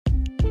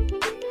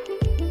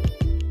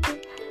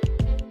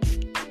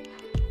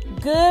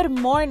Good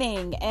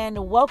morning and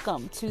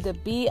welcome to the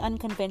Be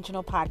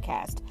Unconventional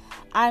podcast.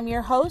 I'm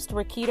your host,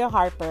 Rakita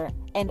Harper,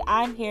 and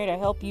I'm here to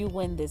help you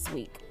win this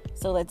week.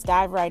 So let's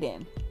dive right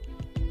in.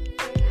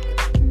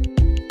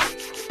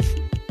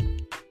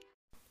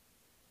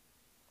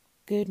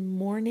 Good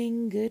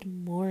morning, good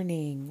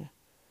morning.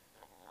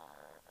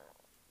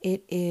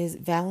 It is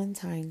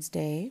Valentine's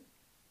Day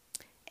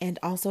and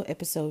also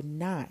episode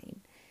 9.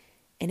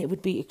 And it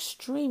would be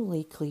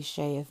extremely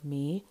cliche of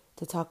me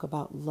to talk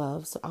about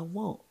love, so I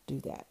won't do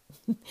that.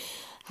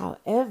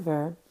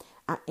 However,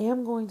 I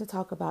am going to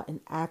talk about an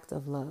act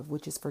of love,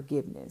 which is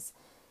forgiveness.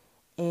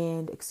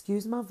 And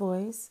excuse my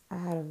voice, I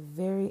had a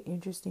very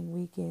interesting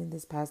weekend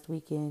this past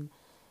weekend.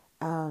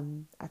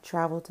 I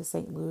traveled to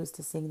St. Louis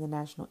to sing the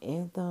national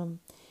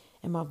anthem,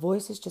 and my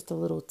voice is just a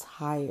little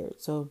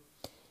tired, so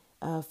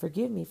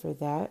forgive me for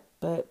that.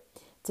 But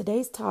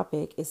today's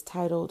topic is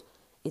titled,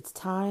 It's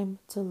Time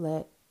to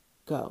Let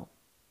Go.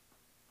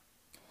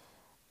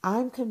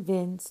 I'm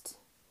convinced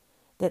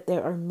that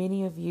there are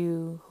many of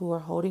you who are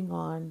holding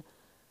on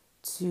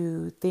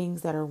to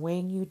things that are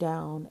weighing you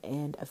down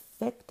and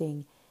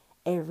affecting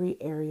every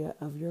area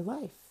of your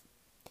life.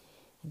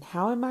 And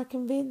how am I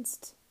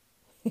convinced?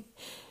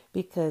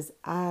 Because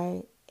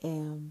I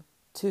am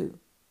too.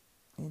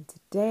 And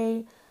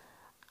today,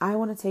 I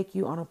want to take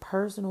you on a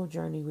personal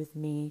journey with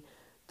me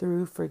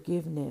through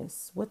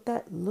forgiveness, what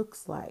that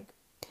looks like,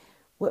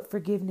 what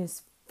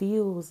forgiveness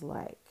feels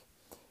like.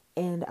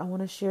 And I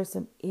want to share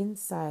some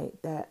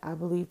insight that I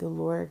believe the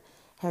Lord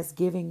has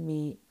given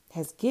me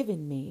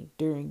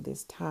during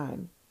this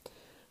time.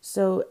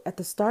 So at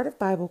the start of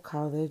Bible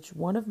college,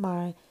 one of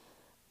my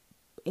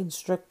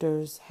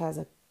instructors has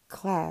a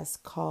class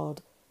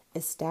called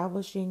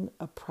Establishing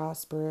a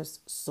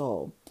Prosperous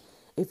Soul.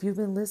 If you've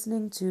been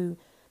listening to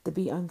the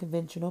Be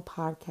Unconventional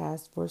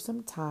podcast for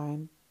some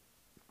time,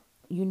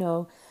 you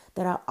know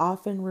that I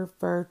often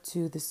refer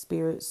to the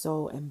spirit,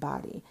 soul, and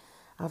body.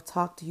 I've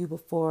talked to you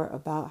before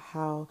about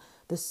how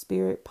the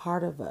spirit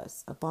part of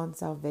us upon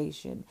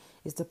salvation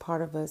is the part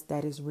of us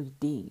that is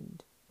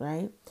redeemed,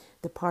 right?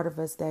 The part of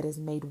us that is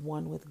made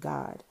one with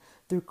God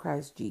through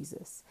Christ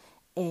Jesus.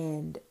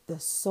 And the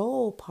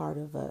soul part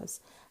of us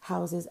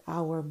houses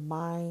our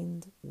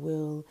mind,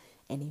 will,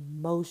 and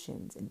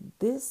emotions. And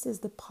this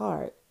is the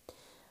part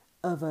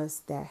of us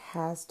that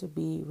has to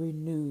be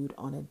renewed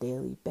on a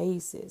daily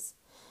basis.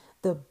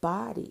 The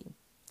body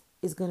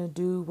is going to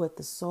do what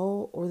the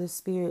soul or the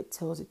spirit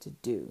tells it to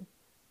do.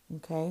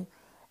 Okay.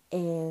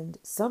 And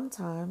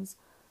sometimes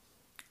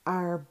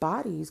our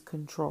bodies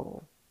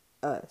control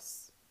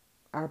us.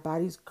 Our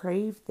bodies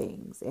crave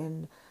things,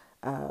 and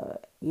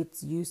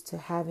it's used to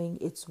having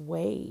its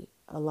way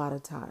a lot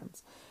of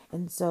times.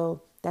 And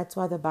so that's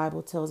why the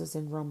Bible tells us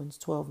in Romans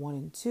 12:1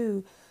 and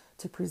 2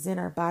 to present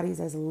our bodies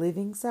as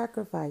living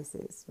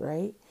sacrifices,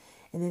 right?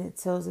 And then it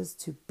tells us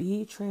to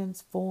be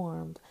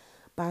transformed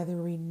by the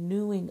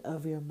renewing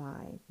of your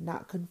mind,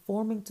 not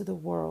conforming to the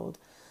world,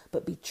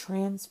 but be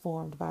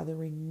transformed by the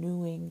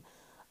renewing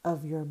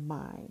of your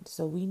mind.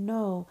 So we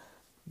know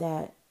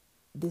that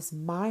this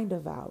mind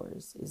of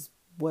ours is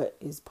what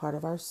is part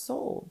of our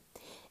soul.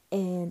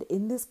 And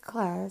in this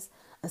class,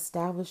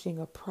 Establishing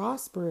a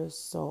Prosperous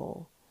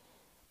Soul,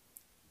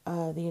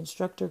 the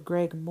instructor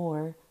Greg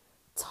Moore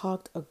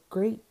talked a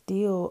great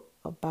deal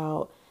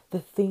about the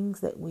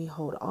things that we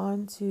hold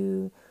on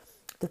to,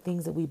 the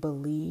things that we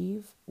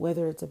believe,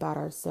 whether it's about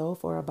ourselves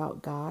or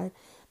about God,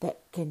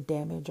 that can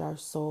damage our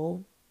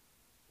soul.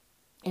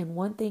 And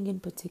one thing in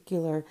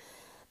particular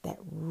that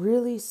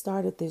really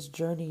started this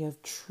journey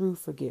of true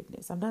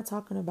forgiveness. I'm not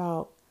talking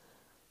about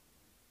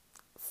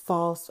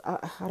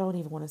I don't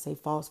even want to say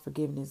false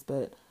forgiveness,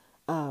 but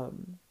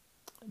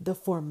the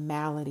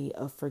formality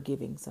of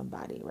forgiving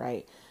somebody,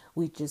 right?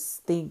 We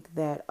just think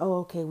that, oh,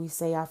 okay, we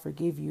say I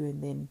forgive you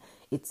and then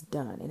it's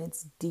done. And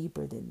it's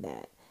deeper than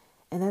that.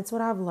 And that's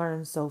what I've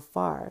learned so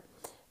far.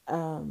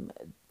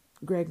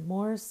 Greg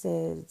Moore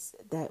says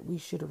that we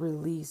should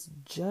release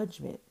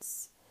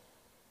judgments.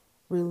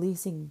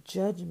 Releasing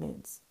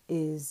judgments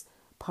is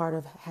part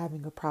of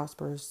having a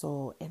prosperous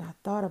soul. And I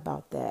thought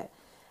about that.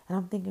 And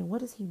I'm thinking,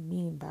 what does he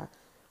mean by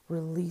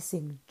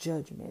releasing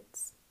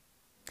judgments?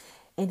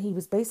 And he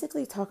was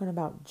basically talking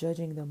about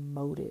judging the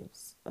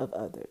motives of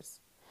others,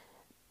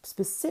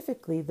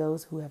 specifically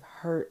those who have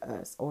hurt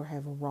us or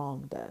have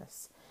wronged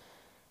us.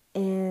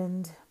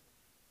 And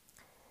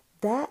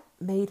that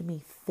made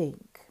me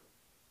think.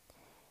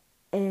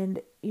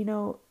 And, you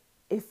know,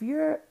 if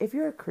you're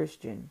a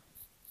Christian,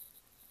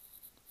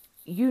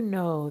 you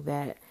know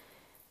that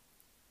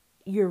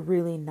you're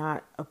really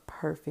not a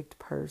perfect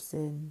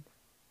person,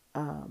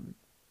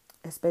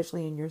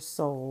 especially in your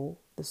soul,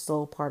 the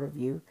soul part of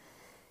you.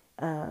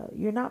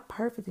 You're not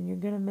perfect and you're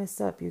going to mess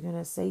up. You're going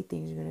to say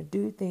things. You're going to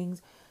do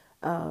things.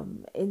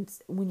 And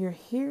when you're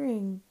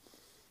hearing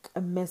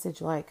a message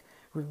like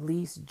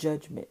release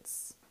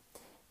judgments,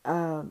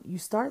 you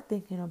start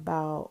thinking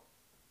about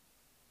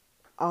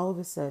all of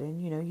a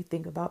sudden, you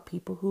think about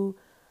people who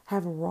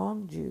have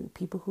wronged you,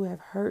 people who have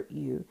hurt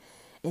you.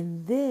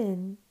 And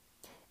then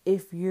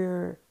if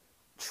you're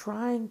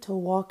trying to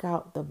walk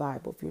out the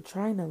Bible, if you're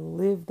trying to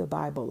live the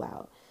Bible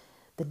out,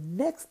 the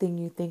next thing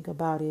you think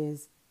about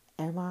is,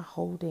 am I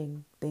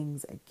holding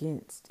things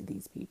against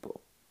these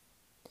people?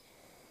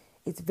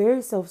 It's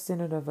very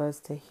self-centered of us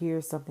to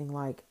hear something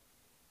like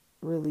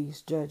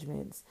release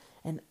judgments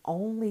and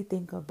only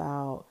think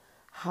about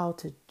how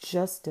to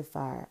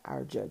justify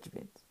our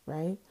judgments,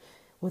 right?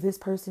 Well, this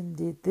person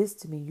did this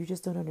to me. You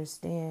just don't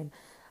understand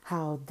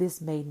how this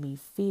made me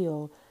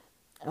feel,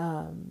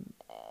 um,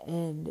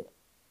 and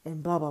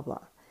blah blah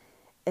blah.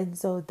 And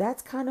so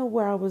that's kind of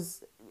where I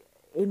was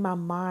in my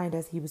mind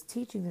as he was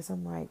teaching this.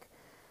 I'm like,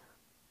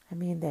 I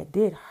mean, that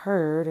did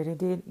hurt, and it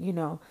did, it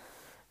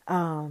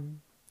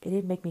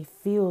did make me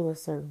feel a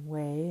certain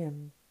way,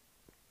 and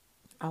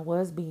I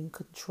was being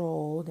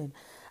controlled and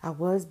I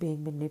was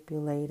being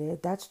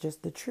manipulated. That's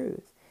just the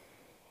truth.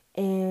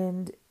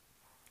 And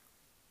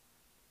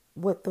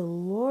what the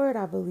Lord,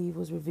 I believe,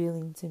 was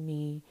revealing to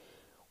me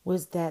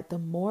was that the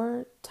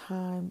more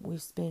time we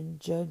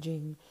spend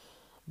judging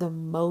the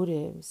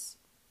motives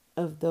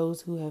of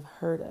those who have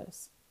hurt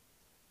us,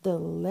 the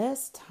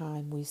less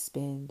time we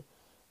spend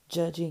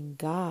judging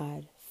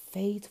God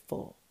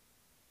faithful.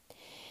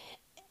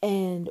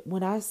 And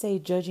when I say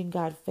judging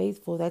God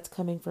faithful, that's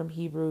coming from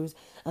Hebrews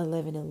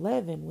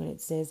 11:11, when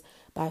it says,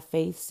 by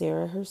faith,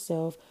 Sarah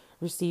herself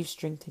received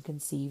strength to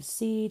conceive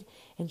seed,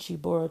 and she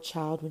bore a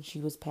child when she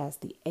was past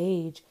the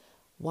age.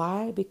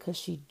 Why? Because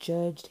she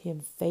judged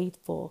him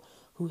faithful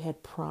who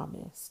had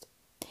promised.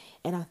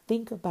 And I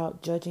think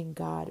about judging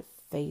God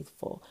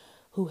faithful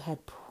who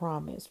had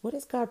promised. What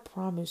has God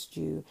promised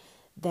you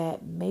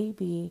that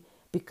maybe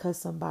because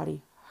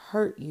somebody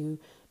hurt you,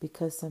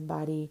 because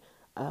somebody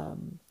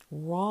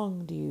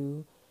wronged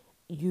you,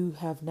 you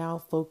have now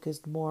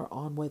focused more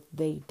on what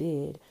they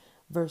did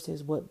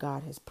versus what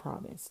God has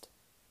promised?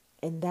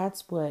 And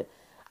that's where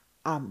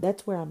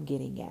I'm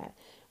getting at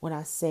when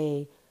I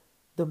say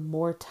the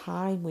more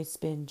time we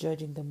spend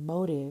judging the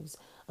motives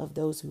of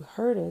those who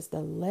hurt us,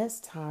 the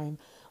less time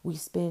we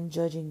spend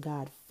judging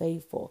God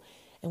faithful.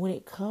 And when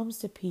it comes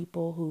to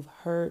people who've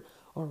hurt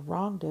or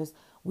wronged us,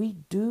 we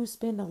do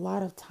spend a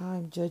lot of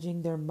time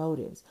judging their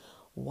motives,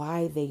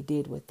 why they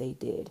did what they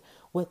did,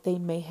 what they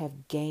may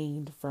have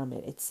gained from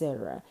it,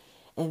 etc.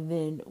 And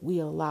then we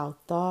allow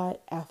thought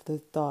after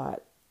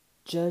thought,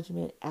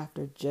 judgment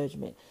after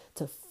judgment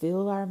to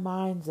fill our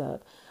minds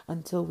up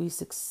until we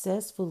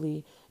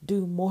successfully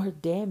do more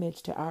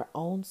damage to our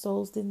own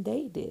souls than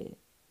they did.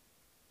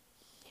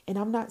 And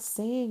I'm not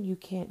saying you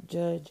can't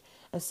judge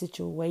a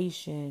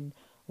situation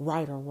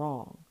right or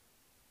wrong.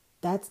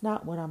 That's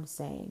not what I'm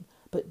saying.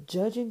 But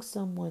judging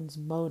someone's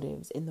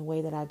motives in the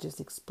way that I just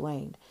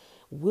explained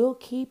will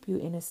keep you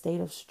in a state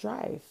of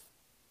strife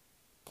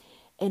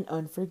and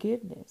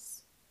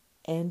unforgiveness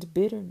and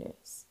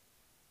bitterness.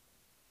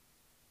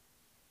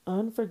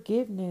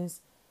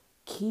 Unforgiveness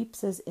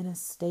keeps us in a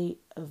state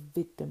of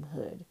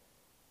victimhood.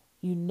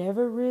 You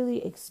never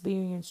really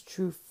experience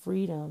true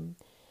freedom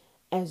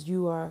as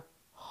you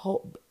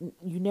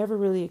never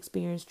really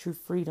experience true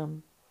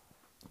freedom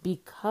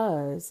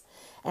because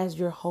as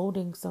you're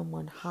holding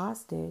someone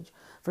hostage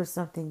for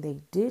something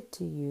they did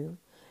to you,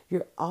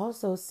 you're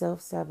also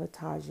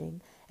self-sabotaging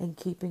and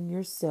keeping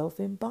yourself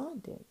in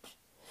bondage.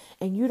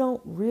 And you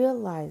don't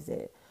realize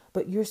it,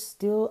 but you're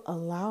still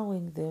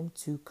allowing them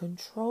to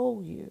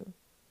control you.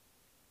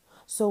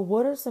 So,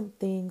 what are some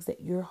things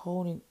that you're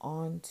holding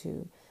on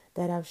to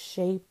that have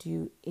shaped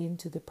you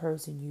into the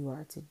person you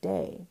are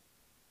today?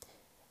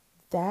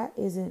 That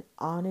is an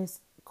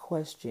honest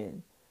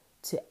question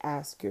to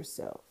ask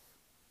yourself.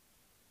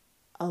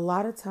 A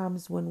lot of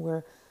times when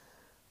we're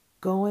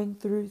going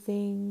through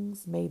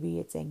things, maybe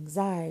it's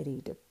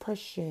anxiety,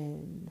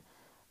 depression,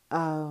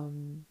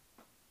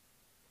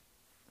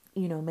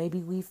 maybe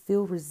we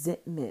feel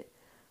resentment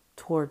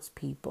towards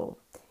people.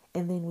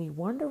 And then we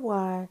wonder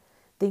why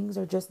things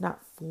are just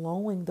not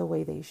flowing the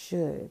way they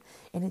should.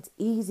 And it's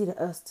easy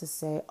to us to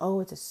say,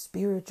 oh, it's a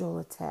spiritual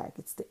attack.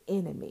 It's the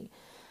enemy.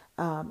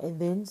 And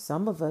then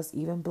some of us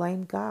even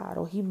blame God.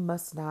 Oh, he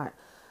must not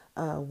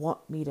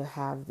want me to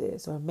have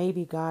this. Or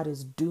maybe God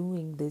is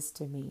doing this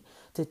to me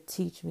to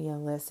teach me a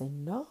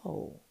lesson.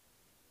 No.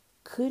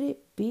 Could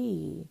it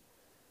be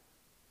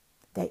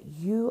that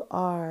you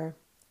are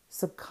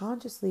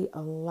subconsciously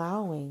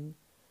allowing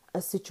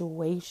a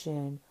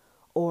situation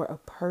or a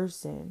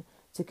person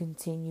to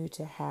continue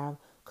to have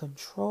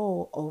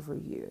control over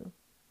you?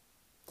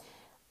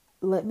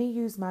 Let me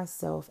use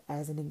myself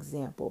as an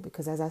example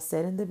because, as I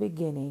said in the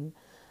beginning,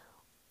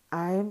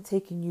 I am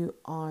taking you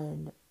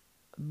on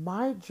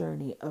my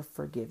journey of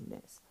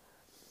forgiveness.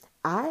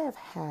 I have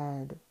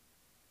had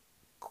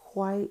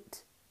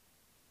quite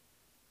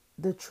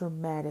the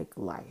traumatic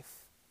life.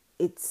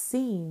 It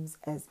seems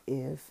as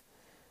if,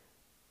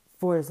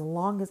 for as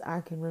long as I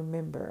can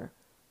remember,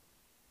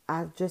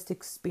 I've just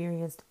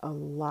experienced a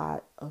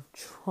lot of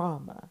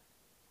trauma,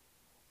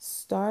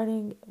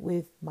 starting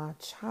with my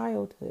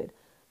childhood.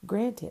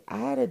 Granted, I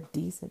had a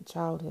decent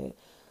childhood.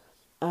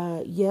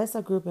 Yes,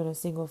 I grew up in a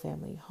single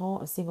family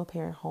home, a single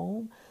parent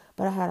home,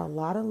 but I had a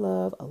lot of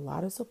love, a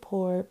lot of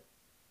support.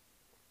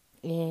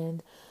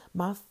 And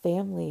my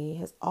family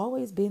has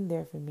always been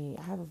there for me.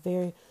 I have a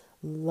very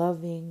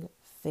loving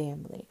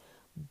family.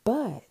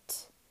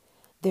 But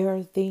there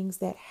are things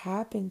that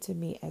happened to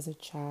me as a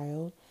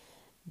child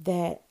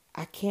that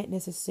I can't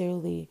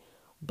necessarily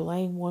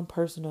blame one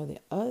person or the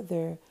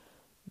other,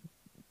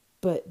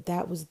 but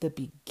that was the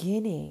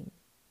beginning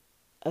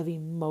of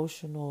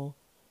emotional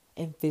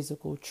and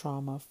physical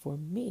trauma for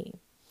me.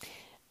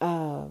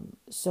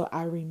 So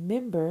I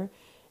remember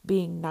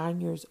being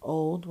 9 years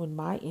old when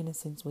my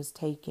innocence was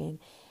taken,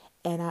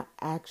 and I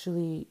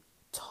actually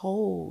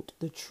told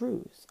the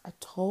truth. I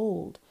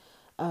told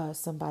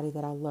somebody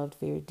that I loved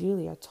very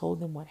dearly. I told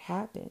them what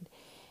happened,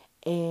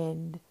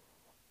 and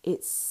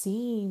it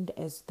seemed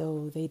as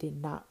though they did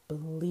not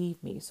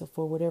believe me. So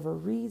for whatever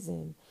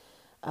reason,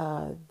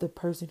 the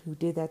person who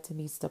did that to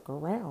me stuck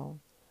around,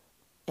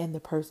 and the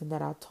person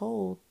that I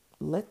told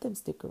let them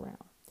stick around.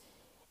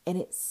 And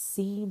it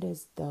seemed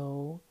as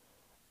though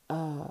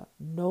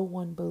no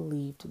one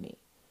believed me.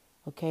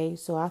 Okay,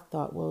 so I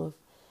thought, well,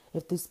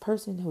 if this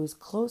person who is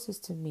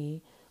closest to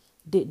me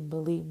didn't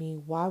believe me,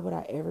 why would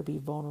I ever be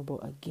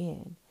vulnerable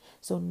again?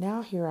 So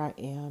now here I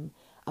am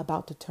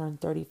about to turn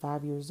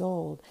 35 years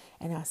old,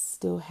 and I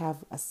still have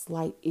a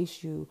slight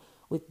issue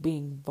with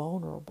being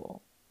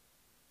vulnerable.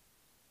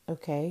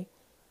 Okay,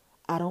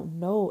 I don't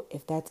know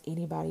if that's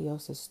anybody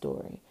else's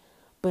story,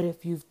 but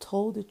if you've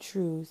told the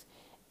truth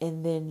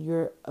and then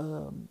your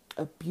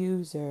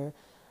abuser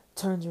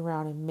turns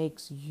around and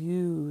makes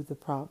you the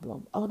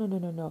problem. Oh, no, no,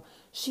 no, no.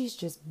 She's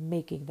just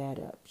making that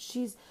up.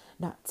 She's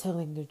not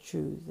telling the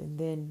truth, and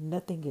then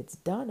nothing gets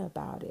done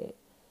about it.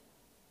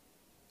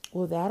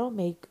 Well, that'll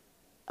make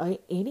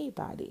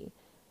anybody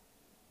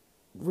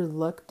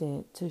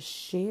reluctant to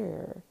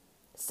share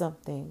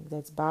something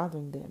that's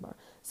bothering them or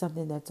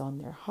something that's on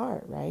their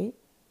heart, right?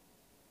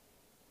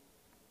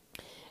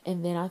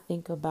 And then I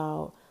think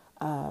about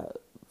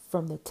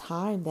from the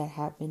time that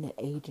happened at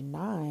age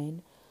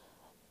 9,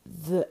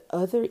 the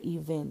other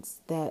events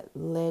that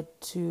led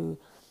to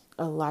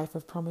a life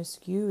of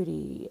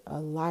promiscuity, a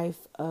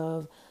life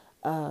of,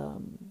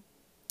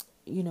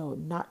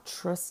 not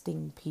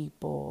trusting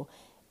people.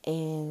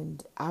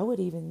 And I would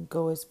even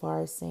go as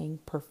far as saying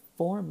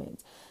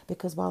performance,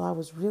 because while I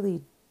was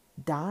really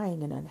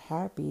dying and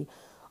unhappy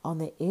on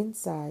the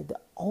inside, the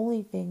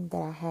only thing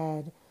that I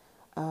had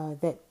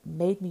that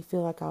made me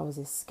feel like I was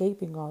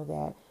escaping all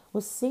that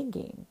was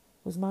singing,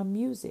 was my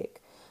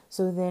music.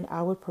 So then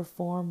I would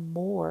perform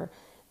more.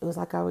 It was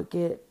like I would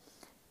get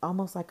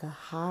almost like a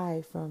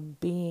high from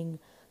being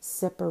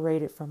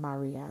separated from my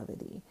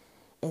reality.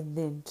 And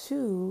then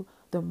two,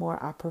 the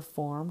more I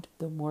performed,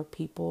 the more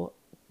people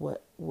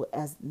what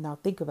as now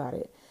think about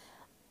it.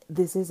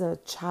 This is a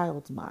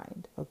child's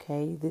mind,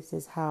 okay? This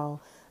is how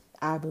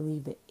I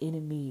believe the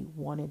enemy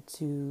wanted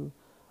to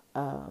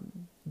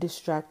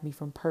distract me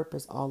from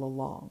purpose all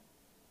along.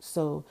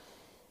 So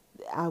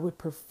I would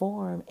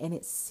perform, and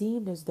it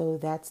seemed as though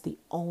that's the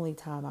only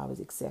time I was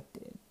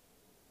accepted.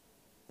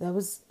 That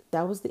was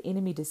the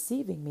enemy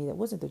deceiving me. That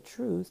wasn't the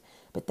truth,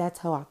 but that's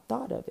how I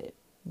thought of it.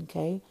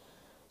 Okay?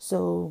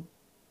 So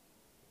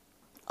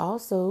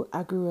also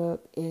I grew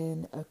up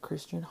in a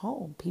Christian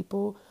home.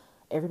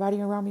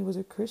 Everybody around me was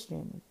a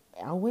Christian.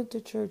 I went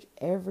to church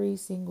every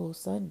single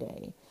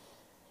Sunday.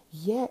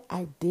 Yet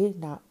I did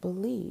not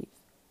believe.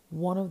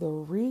 One of the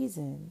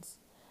reasons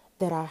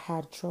that I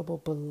had trouble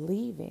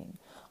believing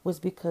was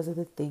because of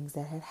the things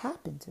that had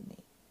happened to me.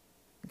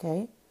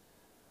 Okay?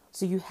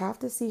 So you have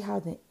to see how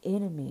the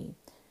enemy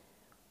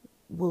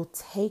will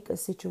take a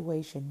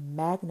situation,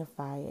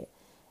 magnify it,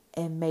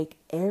 and make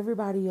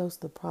everybody else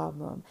the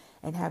problem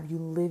and have you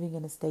living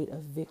in a state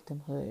of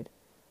victimhood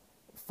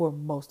for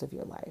most of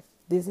your life.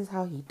 This is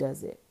how he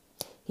does it.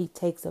 He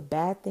takes a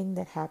bad thing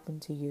that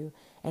happened to you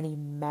and he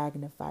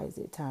magnifies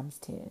it times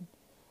 10.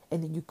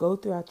 And then you go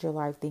throughout your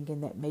life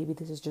thinking that maybe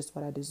this is just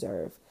what I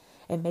deserve.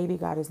 And maybe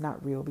God is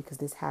not real because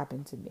this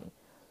happened to me.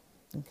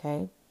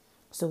 Okay?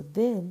 So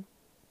then,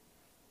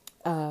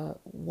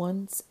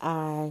 once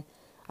I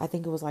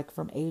think it was like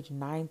from age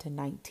 9 to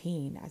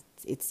 19,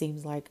 it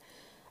seems like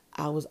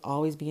I was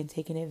always being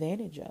taken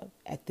advantage of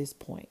at this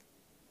point.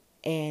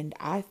 And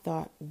I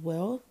thought,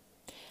 well,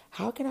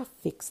 how can I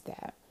fix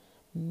that?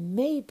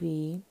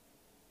 Maybe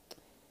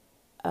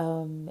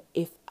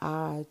if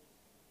I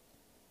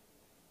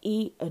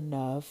eat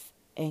enough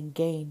and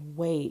gain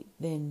weight,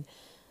 then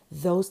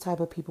those type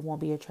of people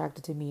won't be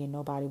attracted to me and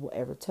nobody will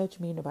ever touch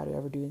me. Nobody will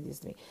ever do this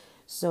to me.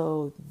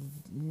 So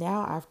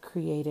now I've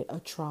created a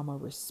trauma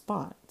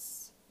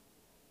response.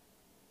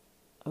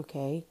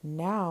 Okay.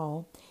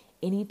 Now,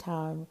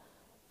 anytime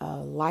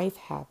life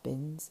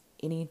happens,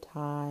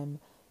 anytime,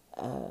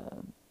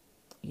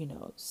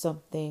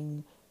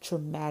 something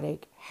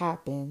traumatic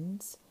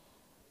happens,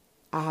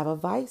 I have a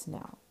vice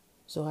now.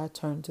 So I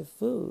turn to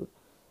food.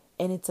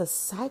 And it's a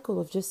cycle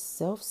of just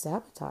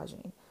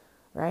self-sabotaging,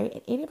 right?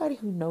 And anybody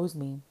who knows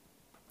me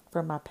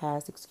from my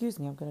past, excuse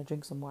me, I'm going to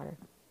drink some water.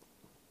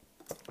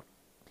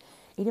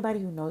 Anybody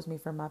who knows me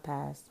from my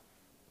past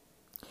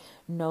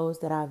knows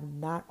that I've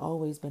not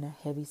always been a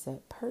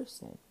heavyset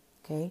person.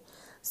 Okay.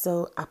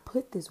 So I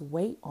put this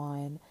weight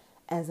on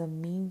as a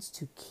means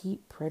to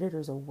keep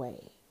predators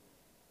away,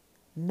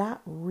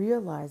 not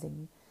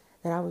realizing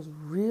that I was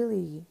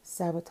really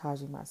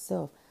sabotaging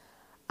myself.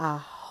 I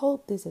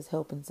hope this is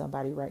helping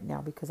somebody right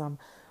now because I'm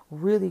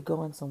really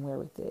going somewhere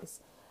with this.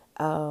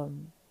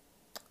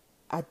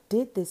 I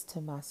did this to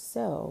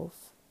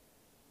myself,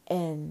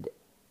 and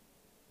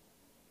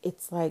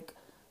it's like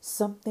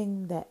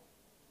something that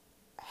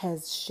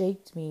has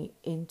shaped me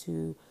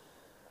into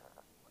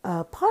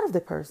part of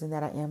the person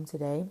that I am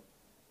today,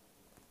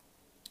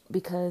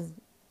 because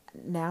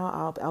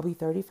now I'll be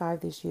 35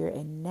 this year,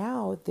 and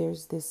now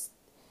there's this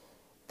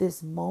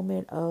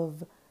moment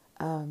of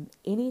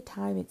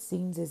anytime it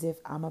seems as if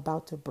I'm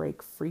about to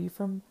break free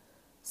from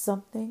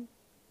something,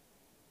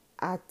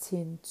 I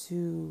tend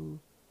to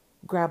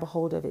grab a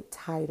hold of it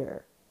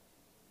tighter.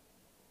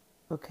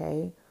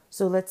 Okay.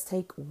 So let's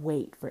take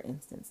weight, for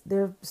instance.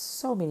 There are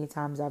so many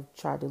times I've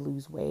tried to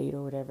lose weight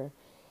or whatever.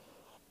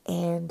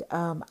 And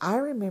I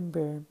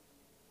remember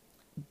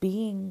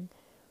being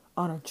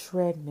on a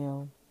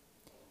treadmill,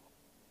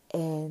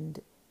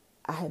 and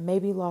I had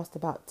maybe lost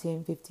about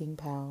 10, 15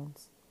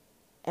 pounds.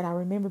 And I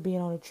remember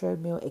being on a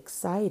treadmill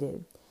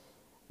excited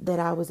that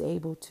I was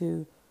able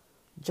to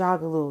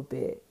jog a little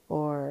bit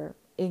or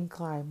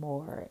incline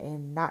more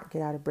and not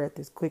get out of breath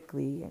as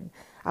quickly. And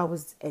I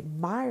was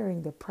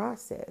admiring the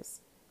process,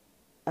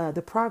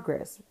 the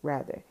progress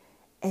rather.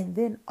 And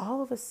then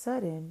all of a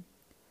sudden,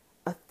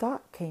 a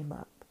thought came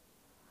up.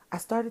 I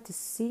started to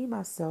see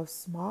myself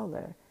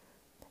smaller.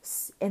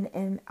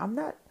 And I'm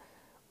not,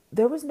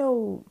 there was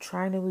no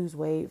trying to lose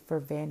weight for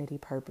vanity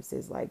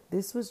purposes. Like,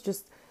 this was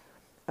just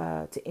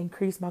to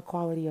increase my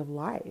quality of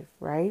life,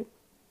 right?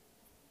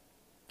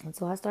 And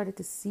so I started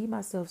to see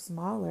myself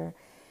smaller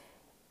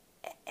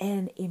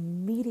and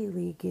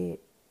immediately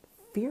get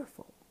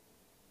fearful.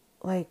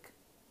 Like,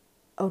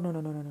 oh no,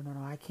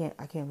 I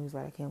can't lose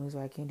weight, I can't lose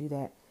weight, I can't do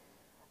that.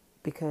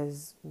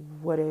 Because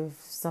what if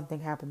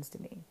something happens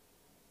to me?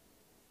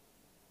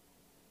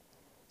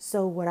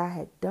 So what I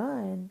had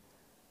done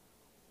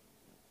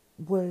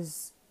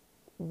was,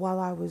 while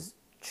I was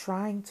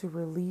trying to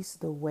release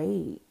the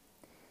weight,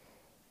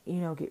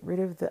 get rid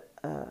of the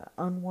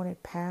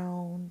unwanted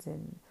pounds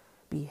and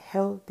be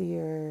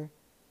healthier,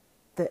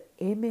 the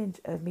image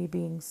of me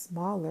being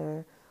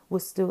smaller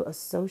was still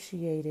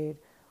associated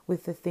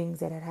with the things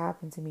that had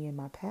happened to me in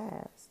my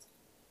past.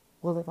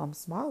 Well, if I'm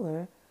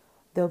smaller,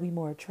 they'll be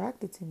more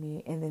attracted to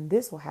me, and then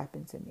this will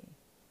happen to me.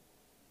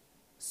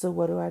 So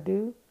what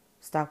do?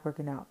 Stop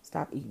working out,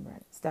 stop eating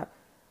right, stop.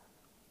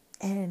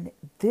 And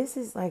this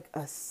is like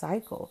a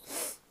cycle.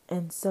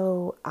 And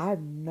so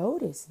I've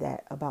noticed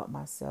that about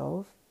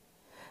myself.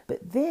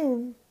 But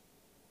then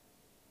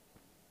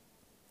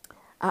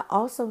I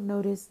also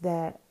noticed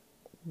that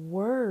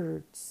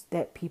words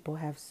that people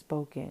have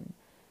spoken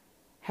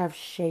have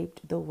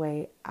shaped the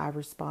way I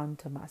respond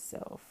to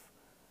myself.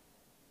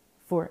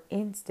 For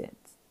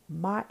instance,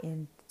 my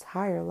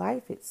entire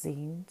life, it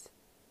seems,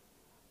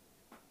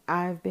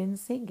 I've been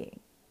singing.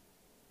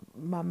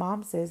 My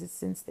mom says it's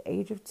since the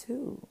age of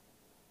 2.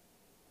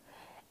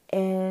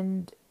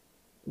 And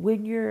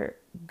when you're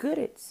good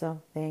at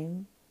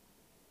something,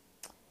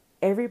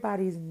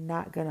 everybody's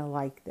not going to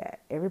like that.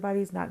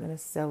 Everybody's not going to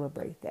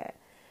celebrate that.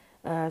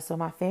 So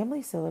my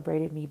family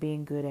celebrated me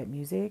being good at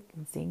music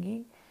and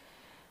singing.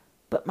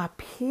 But my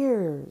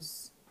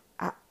peers,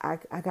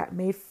 I got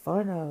made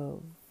fun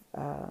of.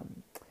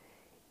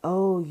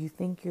 Oh, you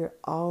think you're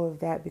all of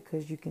that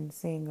because you can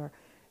sing, or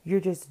you're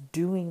just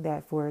doing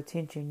that for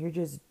attention. You're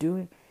just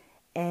doing,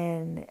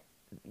 and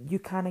you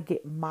kind of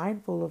get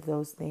mindful of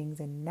those things.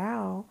 And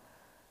now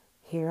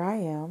here I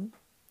am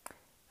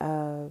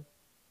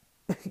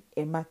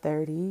in my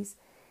 30s,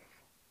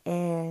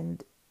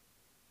 and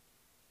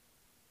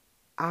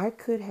I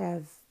could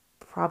have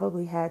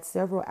probably had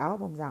several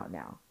albums out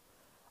now.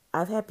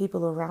 I've had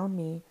people around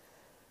me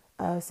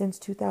since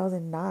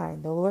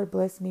 2009. The Lord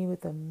blessed me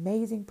with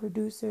amazing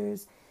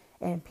producers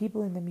and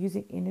people in the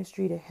music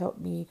industry to help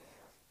me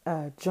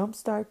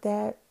jumpstart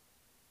that.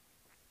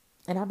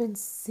 And I've been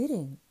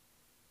sitting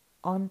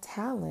on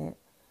talent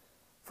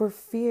for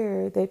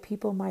fear that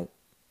people might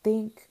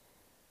think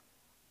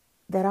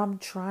that I'm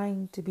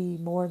trying to be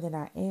more than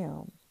I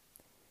am.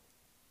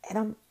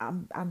 And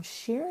I'm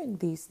sharing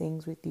these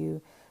things with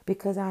you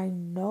because I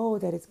know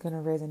that it's going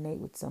to resonate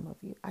with some of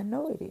you. I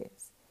know it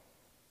is.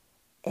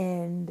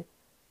 And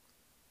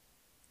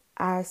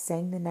I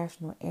sang the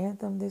national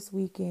anthem this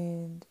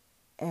weekend,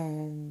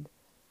 and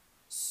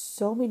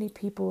so many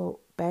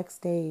people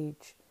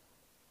backstage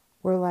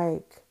were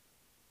like,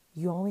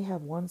 "You only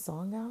have one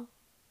song out?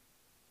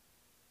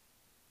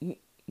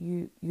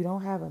 You you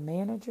don't have a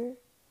manager?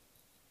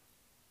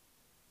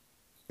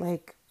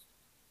 Like,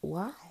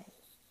 why?"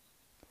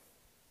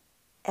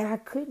 And I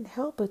couldn't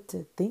help but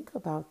to think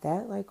about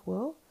that. Like,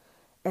 well,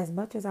 as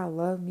much as I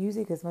love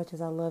music, as much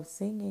as I love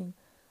singing,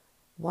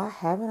 why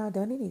haven't I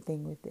done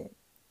anything with it?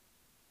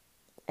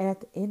 And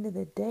at the end of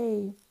the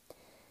day,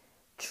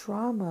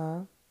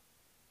 trauma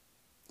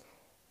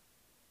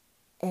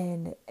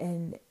and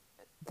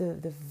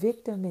the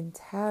victim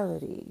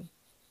mentality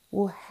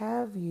will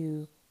have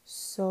you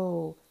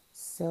so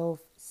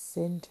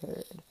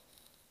self-centered,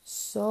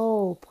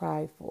 so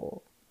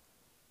prideful,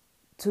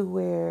 to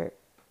where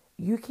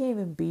you can't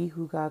even be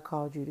who God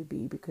called you to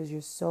be because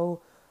you're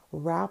so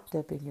wrapped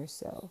up in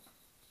yourself.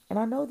 And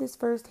I know this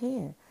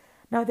firsthand.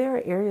 Now, there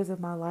are areas of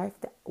my life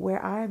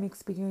where I am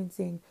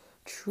experiencing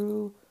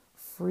true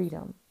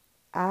freedom.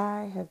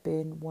 I have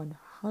been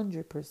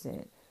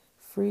 100%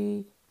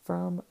 free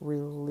from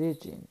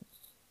religion.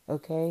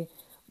 Okay?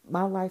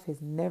 My life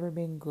has never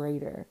been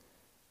greater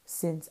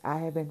since I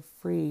have been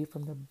free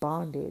from the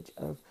bondage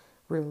of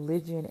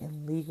religion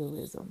and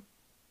legalism.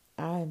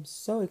 I am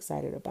so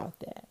excited about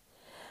that.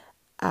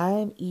 I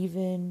am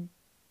even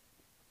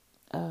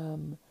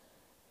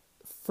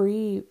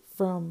free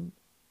from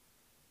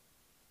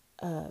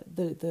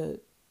the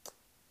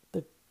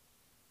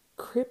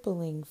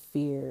crippling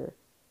fear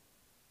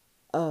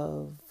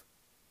of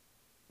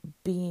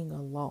being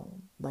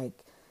alone.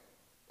 Like,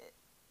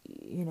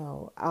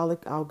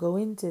 I'll go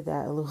into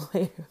that a little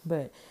later,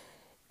 but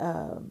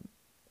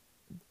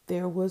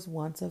there was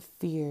once a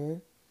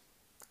fear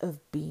of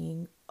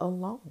being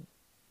alone.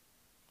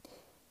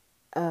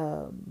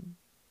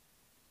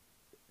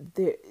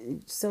 There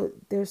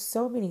there's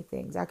so many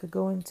things I could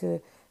go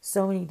into,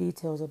 so many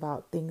details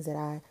about things that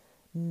I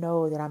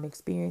know that I'm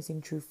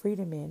experiencing true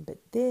freedom in, but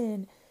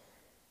then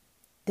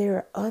there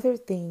are other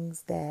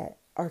things that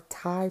are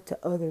tied to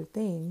other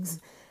things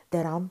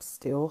that I'm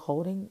still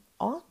holding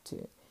on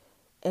to.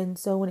 And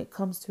so when it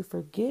comes to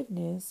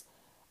forgiveness,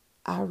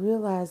 I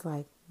realize,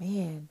 like,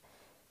 man,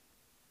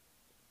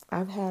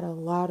 I've had a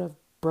lot of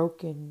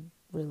broken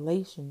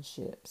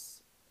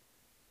relationships.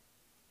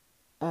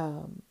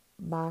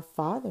 My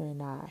father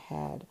and I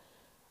had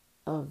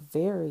a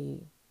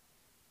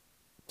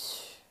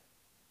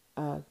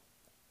uh,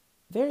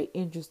 very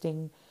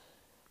interesting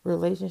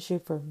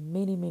relationship for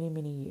many, many,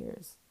 many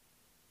years.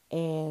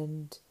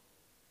 And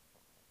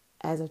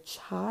as a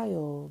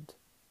child,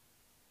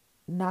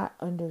 not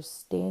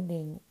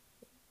understanding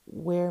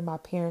where my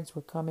parents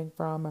were coming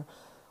from or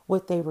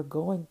what they were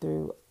going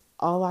through,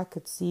 all I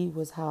could see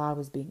was how I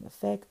was being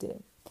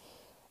affected.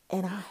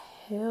 And I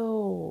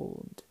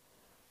held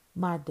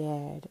my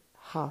dad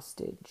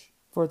hostage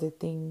for the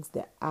things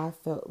that I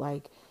felt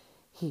like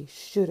he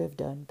should have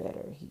done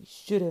better. He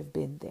should have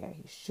been there.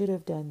 He should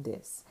have done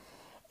this.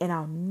 And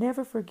I'll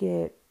never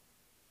forget,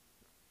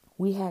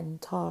 we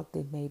hadn't talked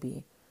in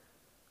maybe,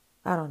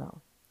 I don't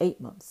know, 8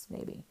 months,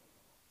 maybe,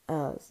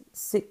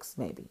 six,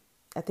 maybe.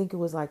 I think it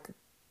was like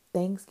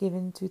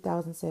Thanksgiving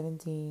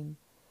 2017,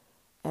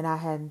 and I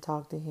hadn't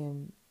talked to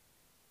him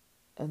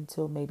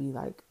until maybe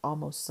like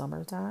almost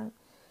summertime.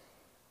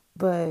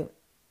 But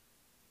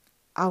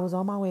I was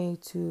on my way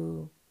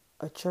to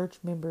a church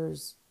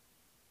member's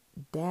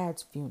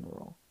dad's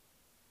funeral,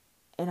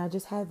 and I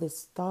just had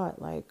this thought,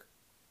 like,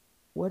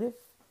 what if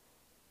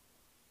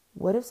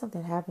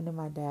something happened to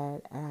my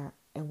dad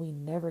and we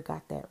never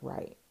got that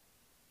right?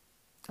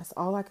 That's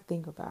all I could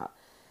think about.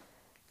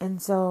 And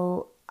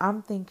so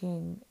I'm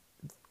thinking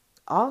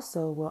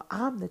also, well,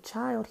 I'm the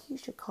child. He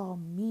should call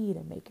me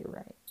to make it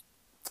right.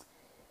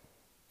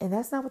 And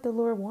that's not what the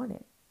Lord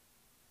wanted.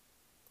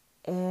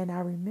 And I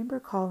remember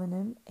calling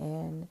him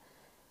and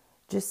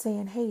just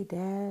saying, hey,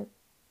 Dad,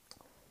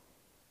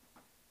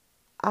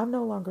 I'm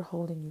no longer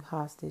holding you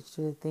hostage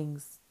to the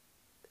things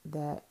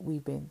that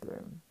we've been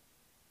through.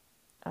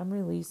 I'm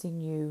releasing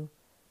you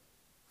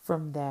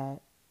from that.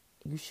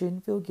 You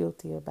shouldn't feel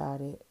guilty about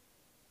it.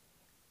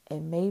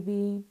 And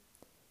maybe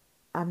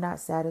I'm not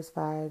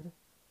satisfied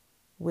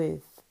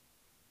with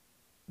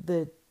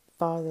the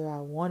father I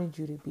wanted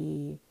you to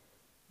be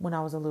when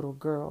I was a little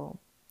girl.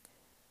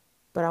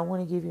 But I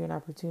want to give you an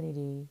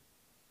opportunity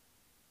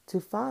to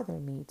father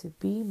me, to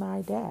be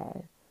my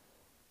dad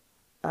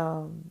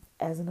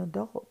as an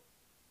adult.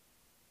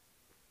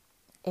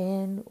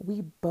 And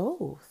we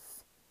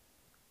both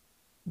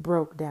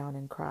broke down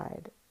and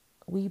cried.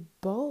 We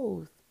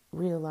both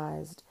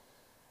realized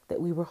that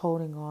we were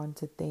holding on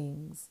to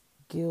things,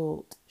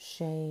 guilt,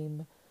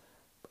 shame,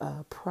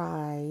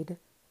 pride.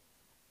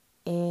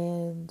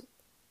 And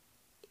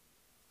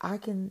I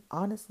can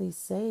honestly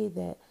say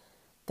that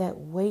that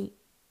weight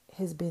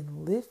has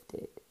been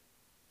lifted,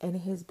 and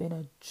it has been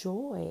a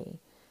joy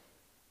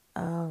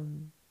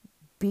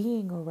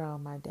being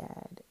around my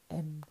dad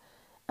and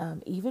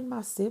even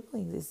my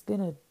siblings. It's been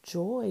a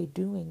joy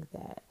doing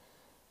that.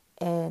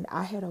 And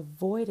I had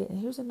avoided, and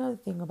here's another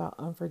thing about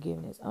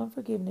unforgiveness.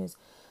 Unforgiveness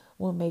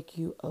will make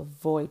you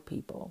avoid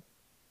people.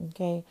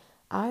 Okay?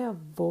 I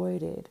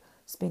avoided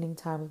spending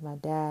time with my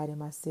dad and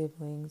my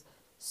siblings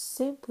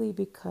simply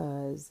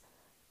because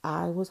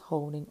I was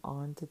holding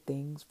on to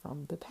things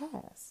from the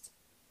past.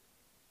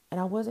 And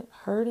I wasn't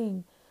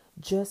hurting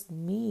just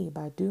me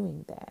by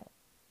doing that.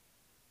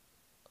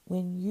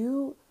 When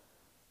you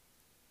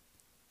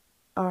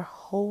are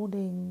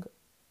holding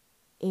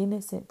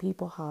innocent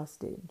people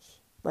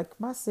hostage, like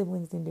my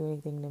siblings didn't do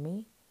anything to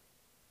me,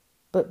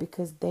 but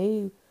because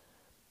they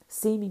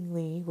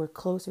seemingly were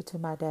closer to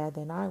my dad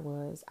than I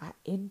was, I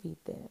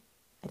envied them.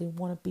 I didn't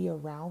want to be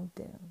around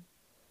them.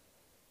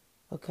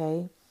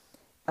 Okay.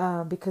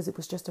 Because it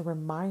was just a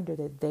reminder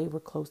that they were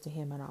close to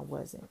him and I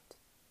wasn't.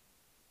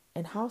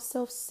 And how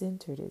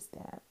self-centered is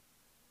that?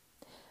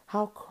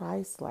 How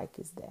Christ-like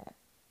is that?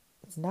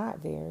 It's not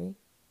very.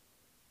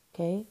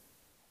 Okay.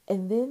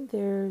 And then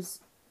there's,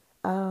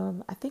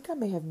 I think I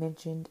may have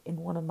mentioned in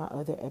one of my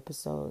other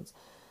episodes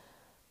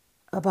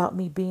about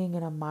me being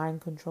in a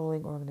mind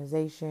controlling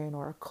organization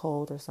or a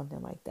cult or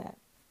something like that.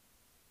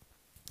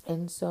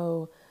 And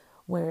so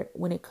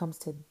when it comes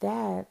to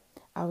that,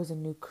 I was a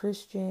new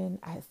Christian.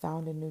 I had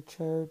found a new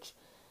church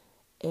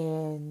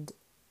and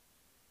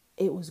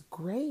it was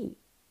great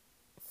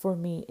for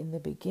me in the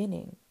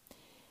beginning.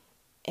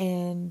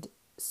 And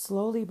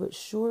slowly but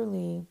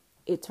surely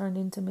it turned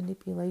into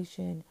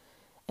manipulation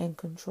and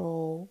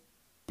control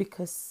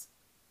because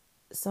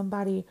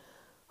somebody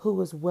who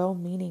was well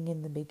meaning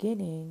in the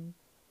beginning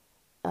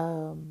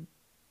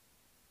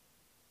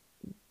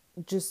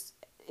just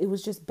it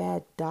was just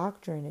bad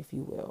doctrine, if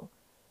you will.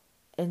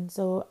 And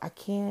so I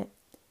can't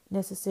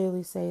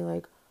necessarily say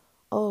like,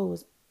 oh, it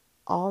was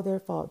all their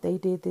fault. They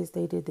did this,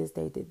 they did this,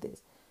 they did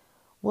this.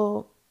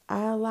 Well,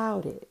 I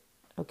allowed it.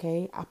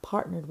 Okay. I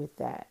partnered with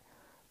that.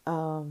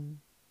 And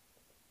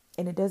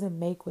it doesn't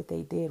make what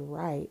they did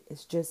right.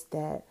 It's just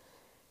that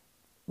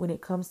when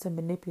it comes to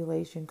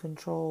manipulation,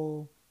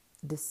 control,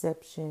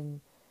 deception,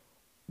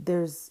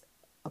 there's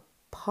a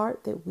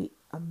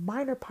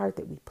minor part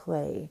that we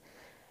play.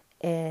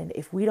 And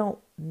if we don't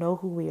know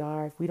who we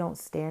are, if we don't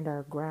stand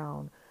our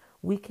ground,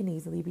 we can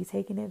easily be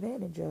taken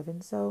advantage of.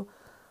 And so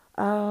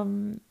I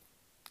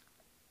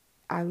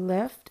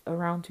left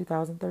around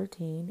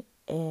 2013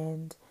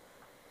 and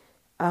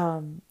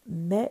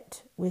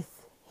met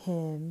with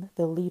him,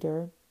 the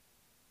leader,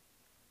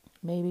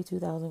 maybe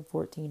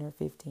 2014 or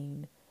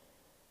 15.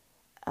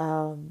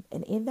 And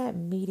in that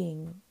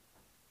meeting,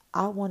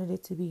 I wanted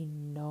it to be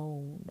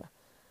known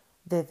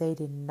that they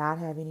did not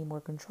have any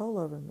more control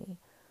over me.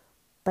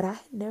 But I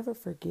had never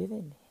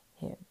forgiven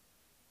him.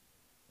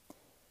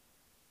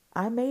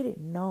 I made it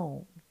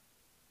known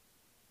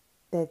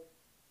that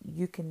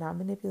you cannot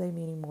manipulate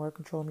me anymore,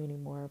 control me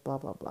anymore, blah,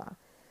 blah, blah.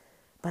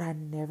 But I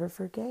never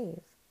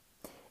forgave.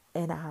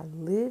 And I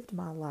lived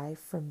my life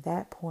from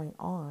that point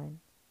on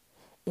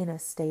in a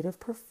state of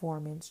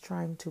performance,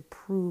 trying to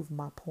prove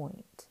my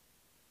point,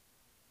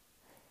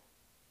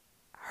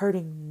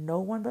 hurting no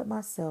one but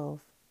myself,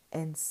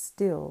 and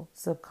still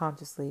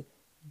subconsciously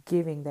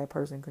giving that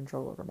person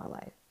control over my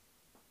life.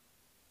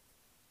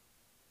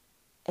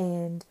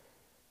 And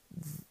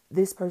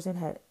this person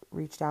had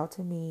reached out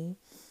to me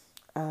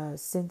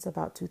since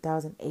about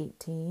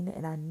 2018,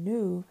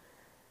 and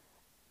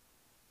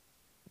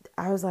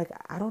I was like,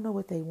 I don't know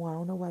what they want. I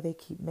don't know why they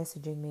keep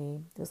messaging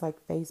me. It's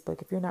like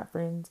Facebook. If you're not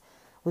friends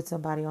with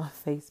somebody on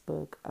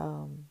Facebook,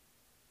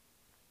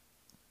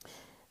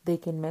 they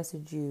can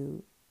message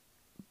you,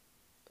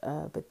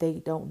 but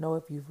they don't know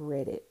if you've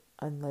read it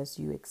unless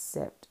you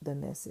accept the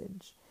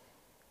message.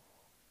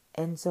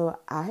 And so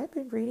I had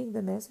been reading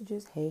the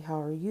messages. Hey,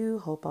 how are you?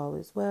 Hope all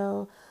is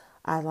well.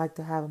 I'd like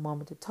to have a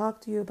moment to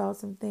talk to you about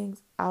some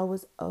things. I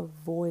was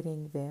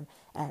avoiding them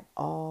at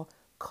all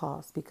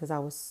costs because I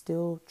was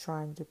still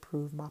trying to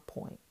prove my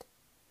point.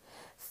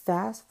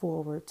 Fast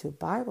forward to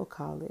Bible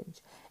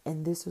college,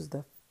 and this was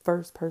the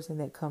first person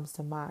that comes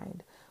to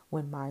mind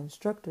when my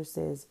instructor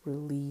says,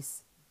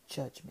 release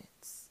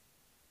judgments.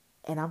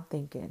 And I'm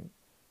thinking,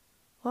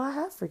 well, I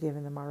have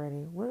forgiven them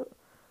already.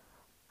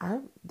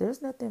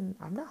 There's nothing,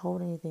 I'm not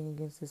holding anything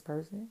against this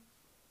person.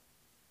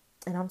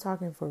 And I'm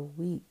talking for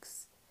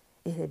weeks.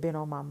 It had been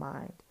on my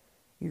mind.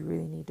 You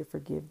really need to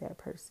forgive that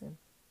person.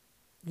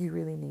 You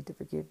really need to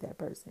forgive that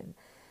person.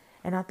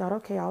 And I thought,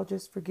 okay, I'll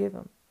just forgive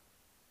him.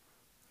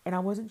 And I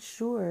wasn't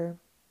sure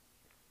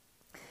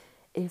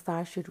if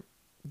I should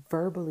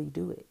verbally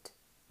do it.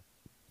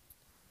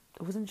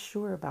 I wasn't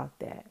sure about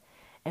that.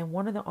 And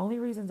one of the only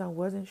reasons I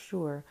wasn't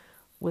sure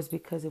was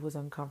because it was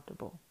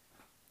uncomfortable.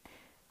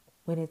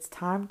 When it's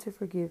time to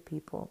forgive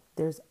people,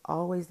 there's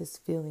always this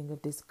feeling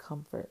of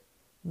discomfort.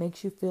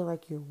 Makes you feel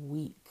like you're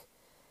weak.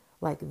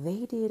 Like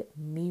they did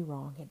me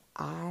wrong and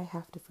I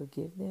have to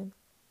forgive them.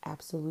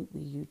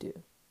 Absolutely you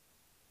do.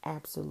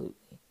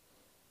 Absolutely.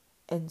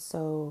 And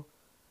so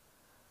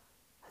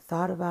I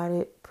thought about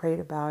it, prayed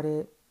about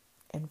it,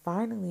 and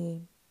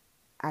finally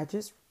I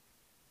just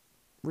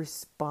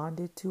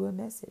responded to a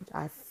message.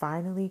 I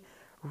finally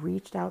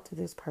reached out to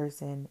this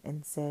person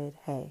and said,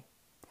 hey,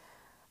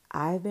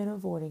 I've been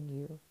avoiding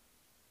you,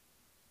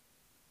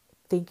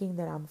 thinking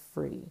that I'm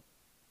free,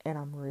 and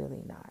I'm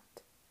really not.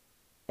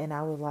 And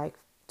I would like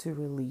to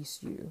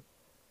release you.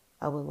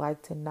 I would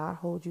like to not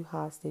hold you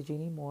hostage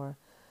anymore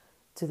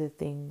to the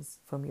things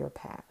from your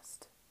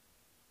past.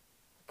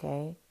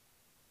 Okay?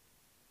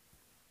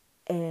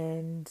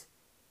 And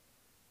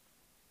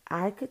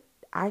I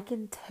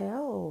can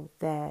tell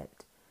that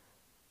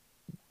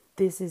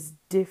this is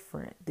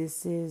different.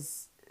 This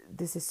is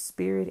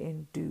spirit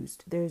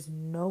induced. There's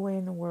no way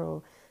in the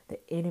world the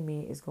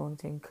enemy is going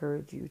to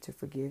encourage you to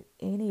forgive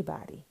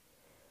anybody.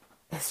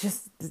 It's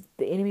just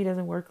the enemy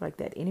doesn't work like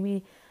that. The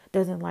enemy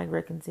doesn't like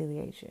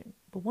reconciliation.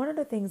 But one of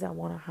the things I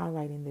want to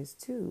highlight in this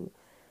too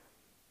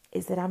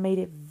is that I made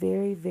it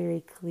very,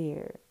 very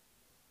clear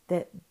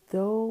that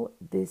though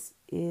this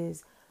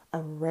is a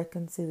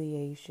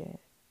reconciliation,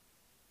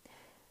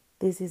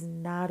 this is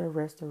not a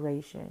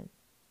restoration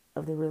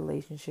of the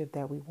relationship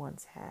that we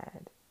once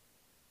had.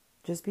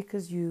 Just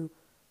because you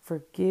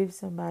forgive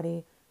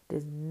somebody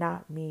does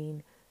not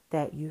mean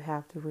that you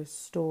have to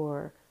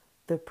restore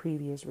the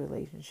previous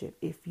relationship.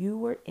 If you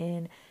were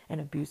in an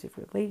abusive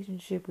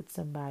relationship with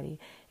somebody,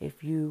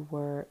 if you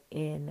were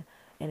in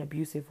an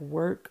abusive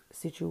work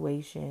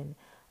situation,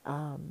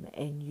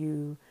 and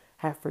you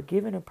have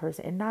forgiven a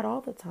person, and not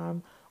all the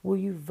time will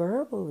you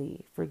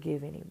verbally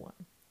forgive anyone.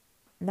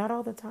 Not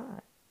all the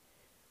time.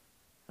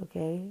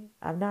 Okay?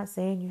 I'm not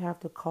saying you have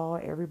to call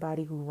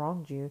everybody who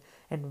wronged you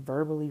and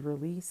verbally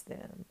release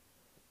them.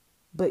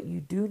 But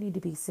you do need to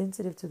be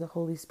sensitive to the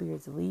Holy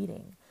Spirit's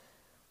leading.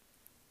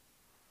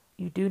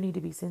 You do need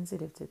to be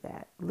sensitive to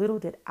that. Little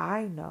did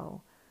I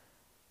know,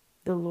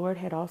 the Lord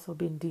had also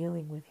been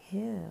dealing with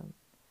him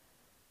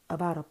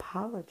about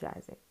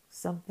apologizing,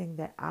 something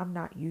that I'm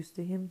not used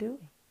to him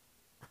doing.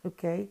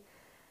 Okay?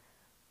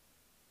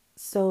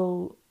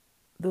 So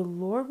the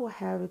Lord will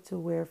have it to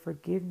where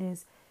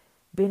forgiveness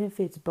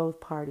benefits both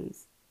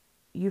parties.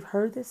 You've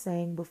heard the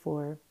saying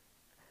before,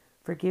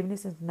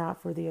 forgiveness is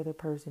not for the other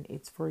person,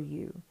 it's for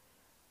you.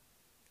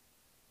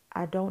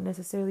 I don't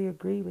necessarily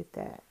agree with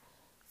that.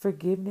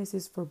 Forgiveness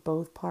is for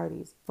both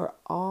parties, for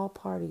all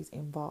parties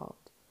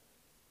involved.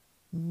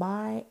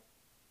 My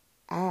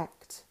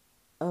act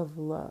of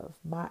love,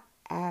 my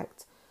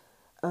act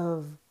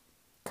of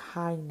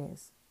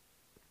kindness,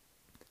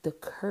 the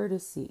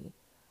courtesy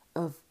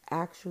of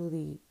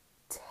actually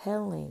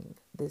telling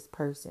this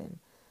person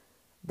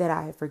that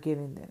I have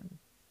forgiven them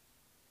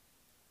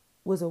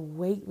was a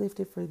weight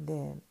lifted for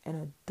them and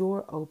a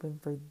door open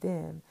for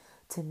them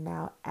to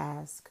now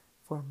ask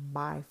for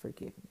my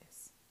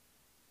forgiveness.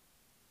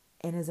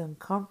 And as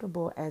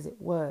uncomfortable as it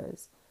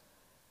was,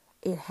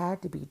 it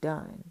had to be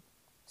done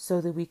so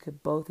that we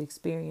could both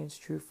experience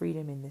true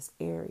freedom in this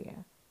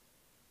area.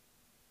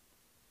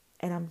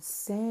 And I'm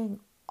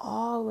saying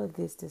all of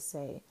this to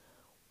say,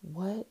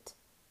 what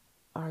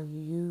are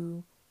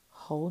you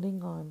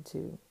holding on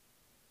to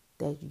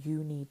that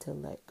you need to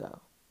let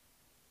go?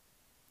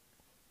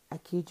 I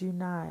kid you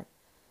not.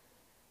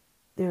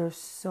 There are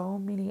so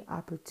many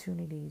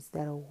opportunities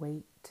that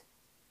await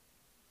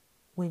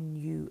when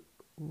you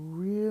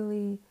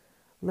really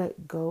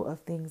let go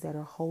of things that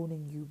are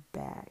holding you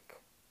back.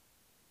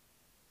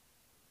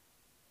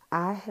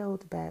 I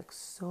held back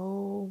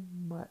so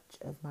much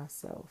of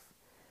myself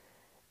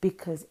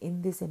because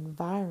in this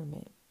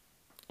environment,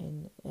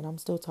 and I'm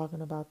still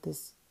talking about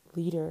this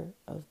leader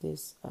of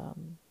this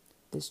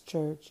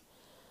church,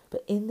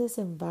 but in this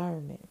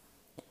environment,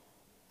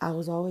 I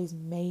was always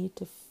made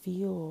to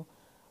feel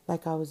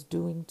like I was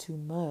doing too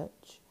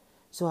much.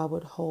 So I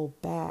would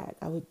hold back.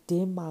 I would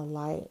dim my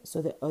light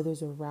so that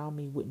others around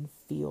me wouldn't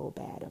feel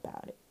bad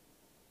about it.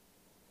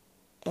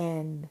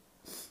 And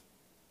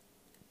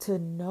to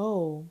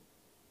know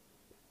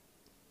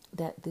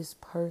that this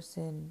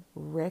person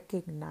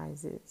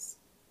recognizes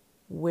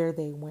where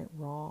they went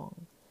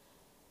wrong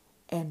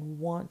and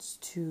wants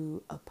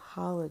to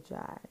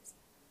apologize,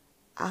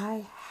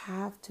 I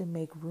have to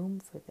make room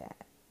for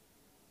that.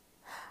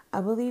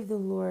 I believe the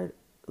Lord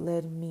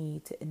led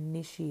me to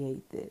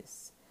initiate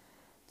this,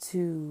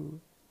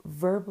 to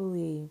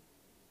verbally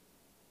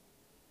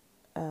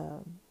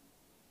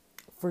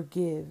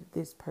forgive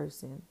this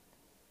person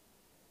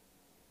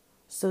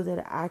so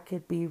that I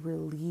could be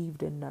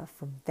relieved enough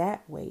from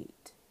that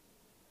weight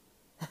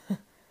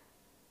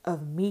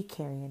of me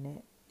carrying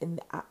it. And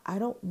I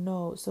don't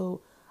know.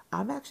 So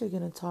I'm actually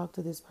going to talk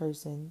to this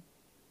person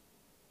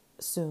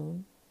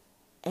soon.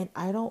 And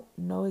I don't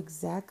know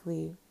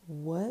exactly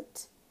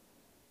what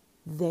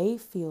they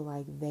feel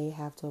like they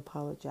have to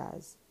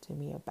apologize to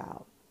me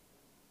about.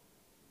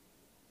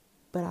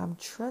 But I'm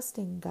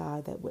trusting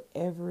God that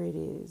whatever it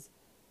is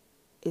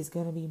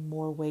going to be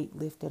more weight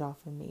lifted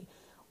off of me.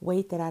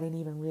 Weight that I didn't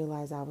even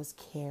realize I was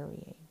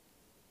carrying.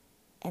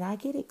 And I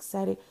get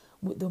excited.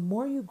 The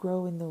more you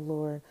grow in the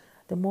Lord,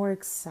 the more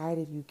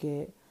excited you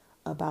get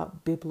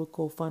about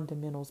biblical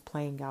fundamentals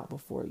playing out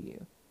before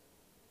you.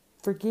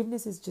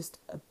 Forgiveness is just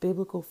a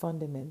biblical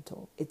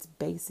fundamental. It's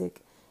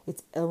basic.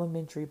 It's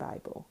elementary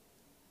Bible.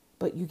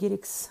 But you get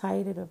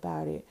excited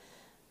about it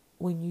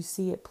when you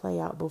see it play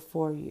out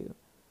before you.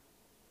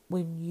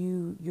 When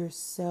you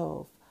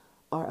yourself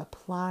are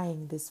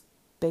applying this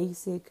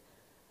basic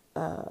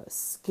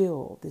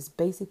skill, this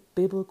basic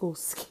biblical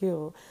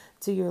skill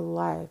to your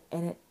life,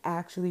 and it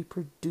actually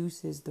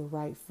produces the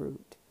right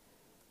fruit.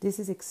 This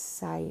is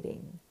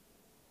exciting.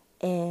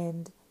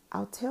 And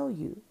I'll tell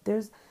you,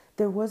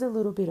 there was a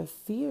little bit of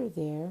fear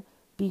there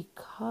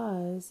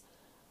because,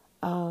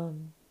 well,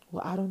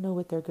 I don't know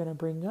what they're going to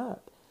bring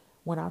up.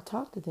 When I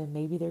talk to them,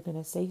 maybe they're going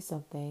to say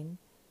something,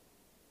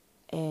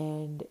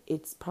 and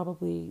it's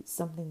probably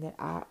something that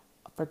I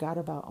forgot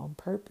about on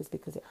purpose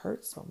because it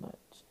hurts so much.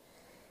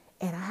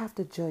 And I have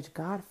to judge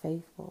God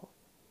faithful.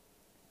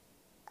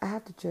 I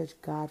have to judge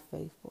God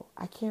faithful.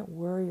 I can't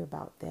worry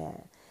about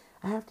that.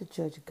 I have to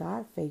judge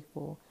God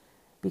faithful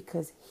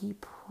because He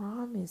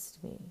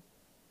promised me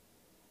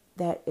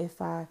that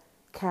if I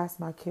cast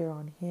my care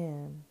on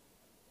Him,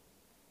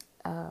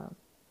 that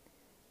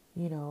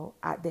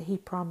He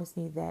promised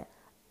me that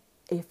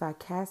if I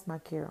cast my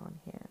care on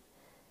Him,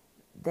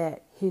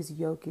 that His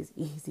yoke is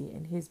easy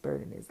and His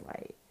burden is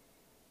light.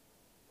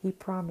 He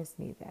promised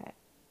me that.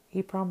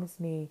 He promised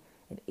me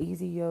an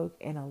easy yoke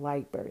and a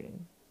light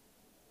burden.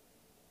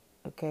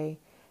 Okay?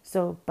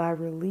 So by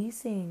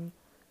releasing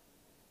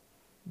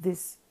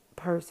this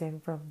person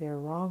from their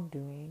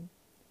wrongdoing,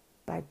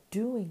 by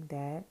doing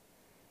that,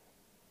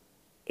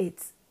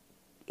 it's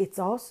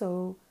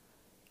also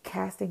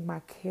casting my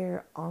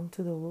care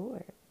onto the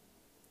Lord.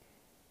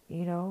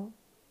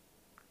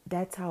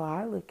 That's how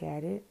I look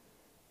at it.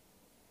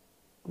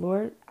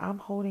 Lord, I'm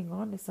holding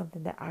on to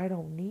something that I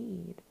don't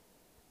need.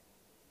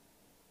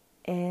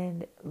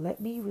 And let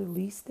me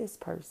release this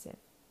person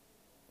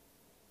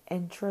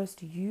and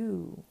trust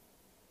you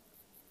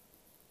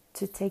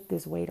to take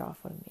this weight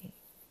off of me.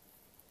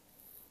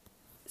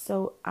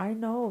 So I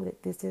know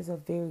that this is a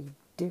very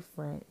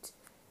different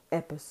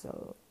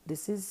episode.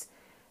 This is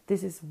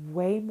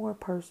way more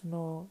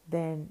personal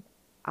than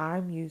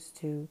I'm used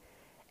to,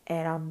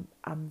 and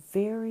I'm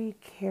very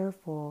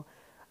careful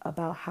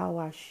about how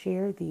I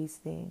share these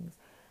things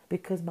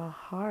because my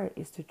heart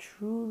is to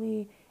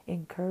truly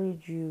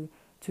encourage you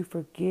to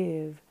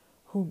forgive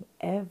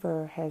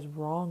whomever has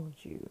wronged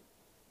you.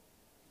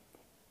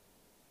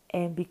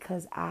 And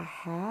because I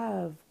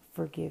have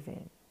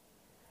forgiven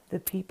the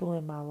people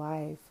in my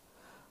life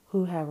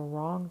who have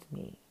wronged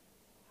me,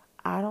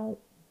 I don't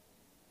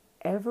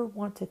ever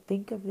want to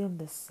think of them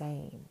the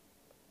same.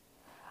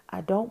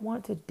 I don't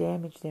want to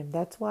damage them.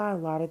 That's why a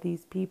lot of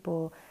these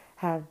people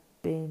have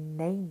been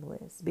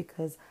nameless,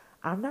 because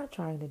I'm not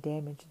trying to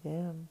damage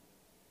them.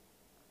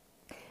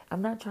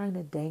 I'm not trying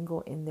to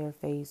dangle in their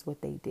face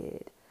what they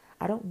did.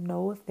 I don't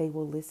know if they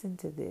will listen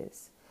to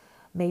this.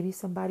 Maybe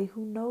somebody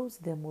who knows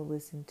them will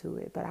listen to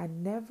it, but I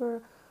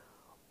never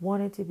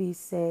wanted to be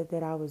said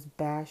that I was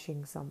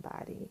bashing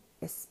somebody,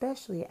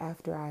 especially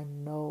after I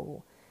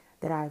know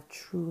that I've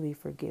truly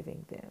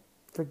forgiven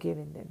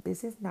them.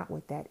 This is not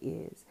what that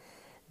is.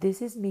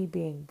 This is me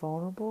being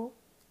vulnerable,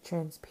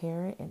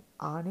 transparent, and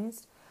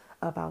honest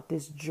about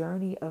this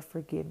journey of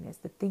forgiveness,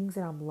 the things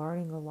that I'm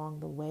learning along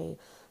the way,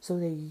 so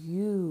that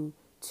you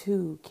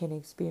too can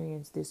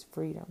experience this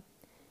freedom.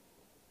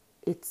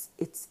 It's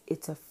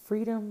a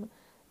freedom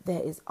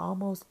that is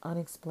almost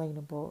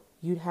unexplainable.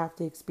 You'd have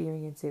to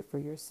experience it for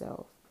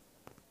yourself.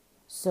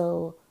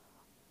 So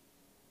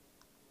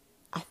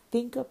I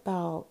think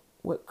about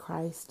what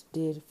Christ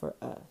did for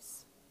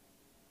us.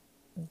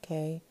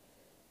 Okay?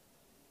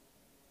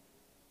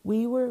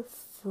 We were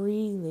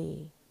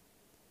freely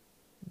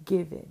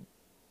given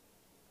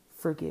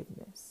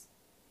forgiveness.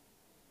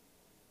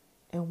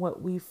 And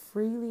what we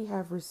freely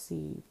have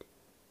received,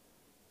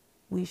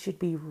 we should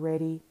be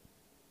ready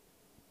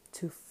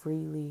to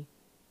freely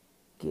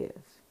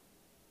give.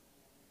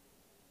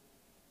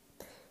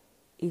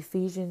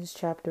 Ephesians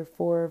chapter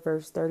 4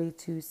 verse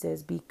 32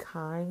 says, "Be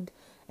kind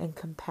and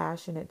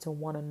compassionate to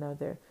one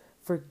another,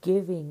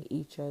 forgiving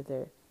each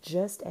other,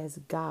 just as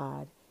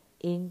God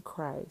in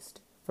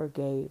Christ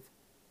forgave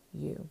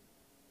you."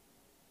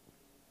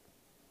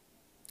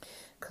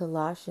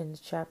 Colossians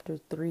chapter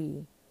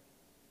 3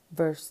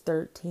 verse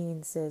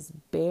 13 says,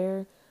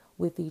 "Bear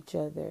with each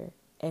other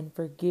and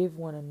forgive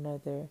one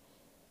another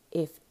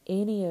if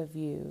any of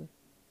you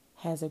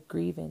has a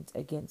grievance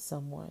against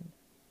someone.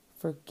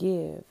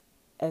 Forgive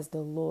as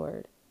the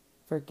Lord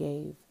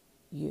forgave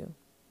you."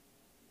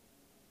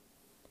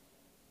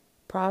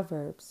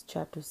 Proverbs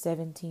chapter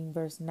 17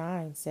 verse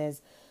 9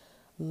 says,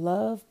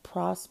 "Love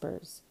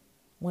prospers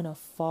when a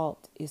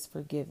fault is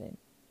forgiven,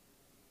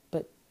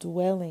 but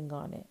dwelling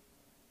on it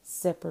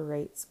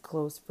separates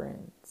close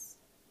friends."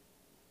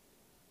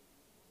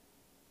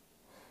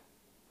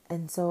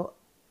 And so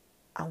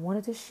I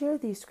wanted to share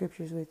these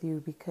scriptures with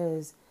you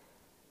because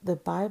the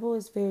Bible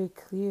is very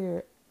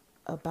clear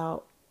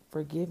about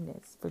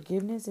forgiveness.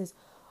 Forgiveness is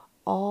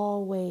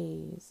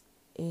always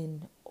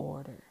in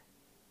order.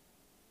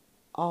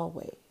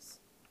 Always.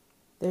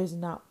 There's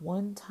not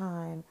one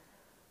time,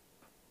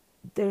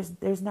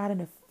 there's not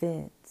an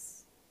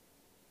offense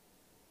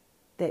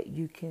that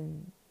you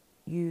can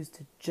use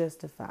to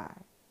justify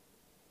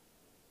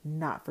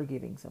not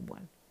forgiving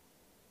someone.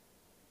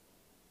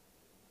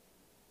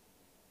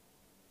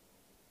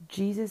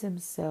 Jesus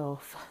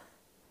himself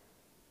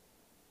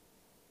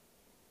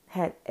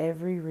had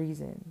every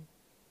reason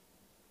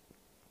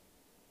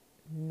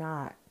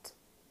not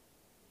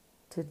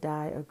to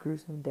die a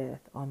gruesome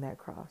death on that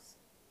cross.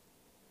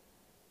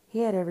 He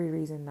had every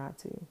reason not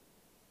to.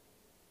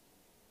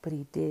 But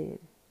he did.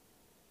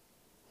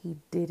 He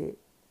did it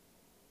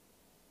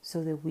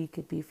so that we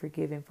could be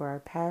forgiven for our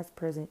past,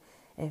 present,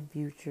 and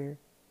future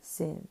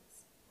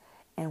sins.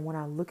 And when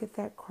I look at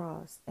that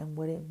cross and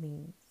what it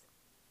means,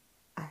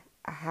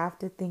 I have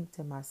to think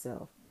to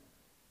myself,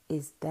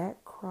 is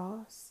that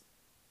cross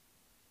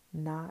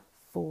not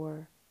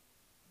for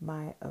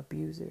my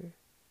abuser?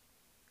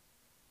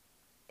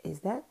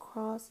 Is that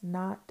cross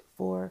not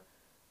for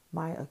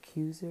my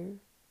accuser?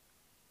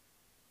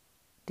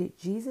 Did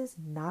Jesus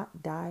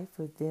not die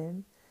for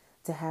them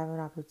to have an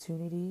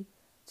opportunity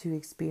to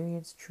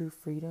experience true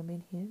freedom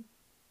in Him?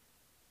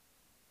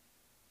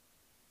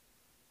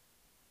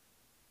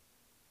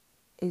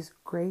 Is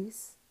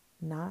grace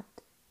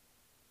not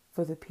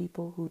for the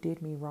people who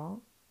did me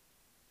wrong?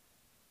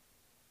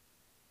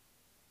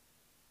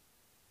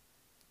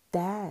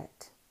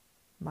 That,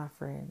 my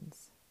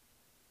friends,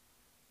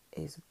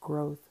 is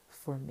growth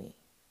for me.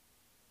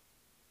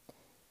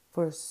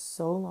 For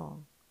so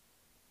long,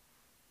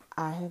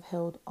 I have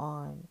held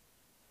on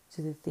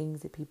to the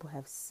things that people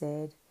have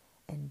said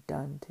and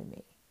done to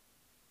me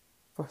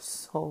for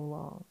so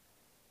long.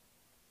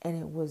 And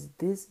it was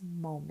this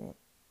moment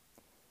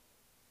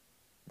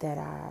that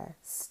I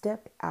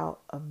stepped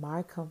out of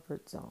my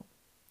comfort zone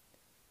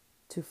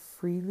to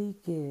freely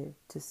give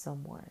to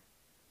someone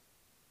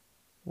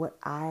what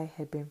I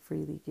had been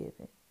freely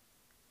given.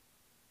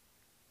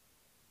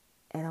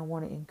 And I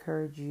want to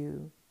encourage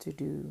you to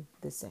do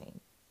the same.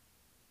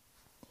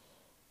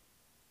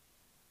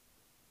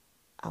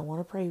 I want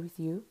to pray with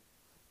you.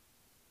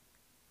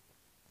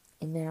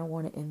 And then I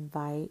want to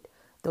invite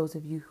those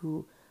of you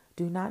who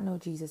do not know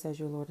Jesus as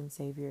your Lord and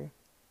Savior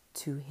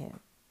to Him.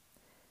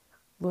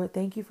 Lord,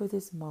 thank you for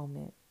this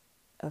moment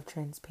of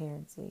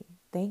transparency.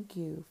 Thank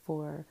you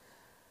for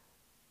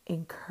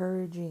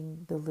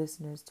encouraging the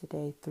listeners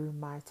today through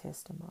my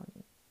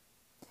testimony.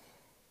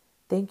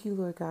 Thank you,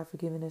 Lord God, for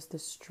giving us the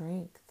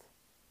strength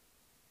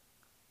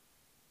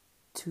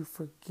to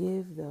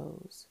forgive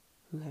those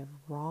who have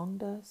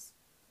wronged us,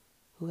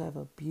 who have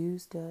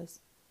abused us,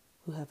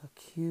 who have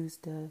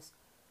accused us,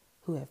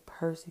 who have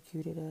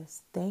persecuted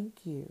us.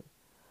 Thank you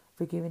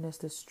for giving us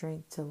the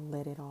strength to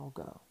let it all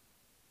go.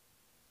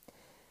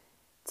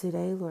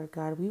 Today, Lord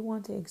God, we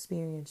want to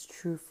experience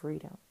true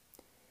freedom.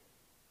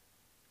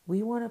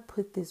 We want to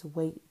put this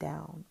weight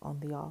down on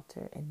the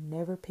altar and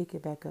never pick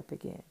it back up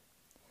again.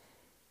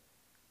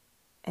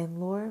 And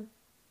Lord,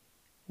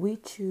 we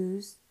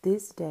choose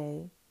this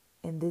day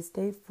and this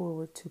day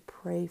forward to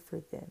pray for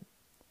them,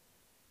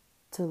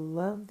 to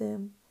love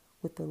them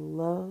with the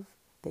love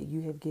that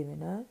you have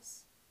given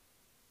us,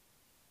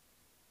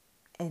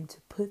 and to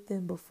put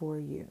them before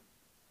you,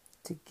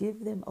 to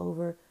give them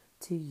over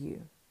to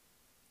you.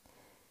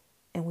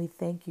 And we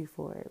thank you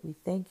for it. We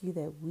thank you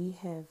that we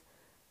have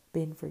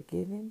been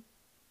forgiven,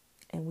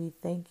 and we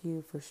thank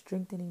you for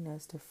strengthening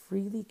us to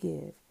freely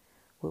give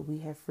what we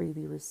have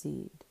freely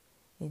received.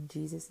 In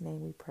Jesus'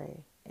 name we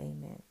pray.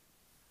 Amen.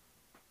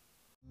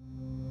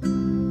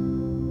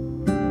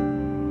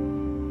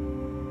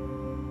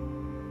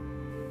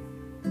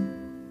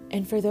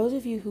 And for those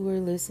of you who are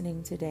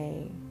listening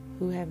today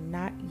who have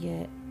not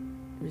yet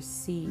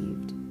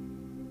received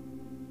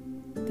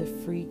the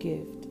free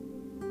gift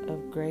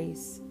of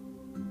grace,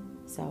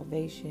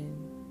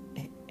 salvation,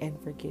 and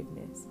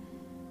forgiveness,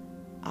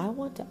 I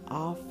want to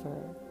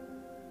offer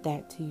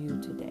that to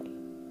you today.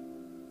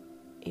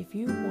 If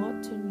you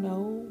want to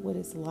know what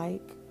it's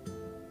like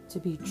to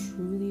be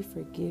truly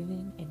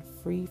forgiven and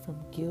free from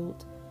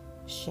guilt,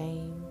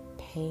 shame,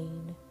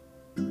 pain,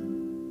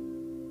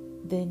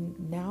 then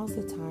now's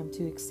the time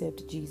to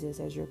accept Jesus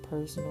as your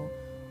personal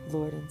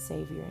Lord and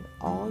Savior. And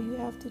all you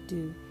have to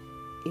do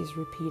is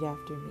repeat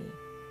after me.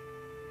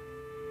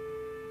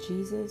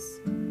 Jesus,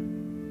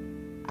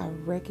 I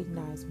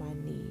recognize my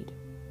need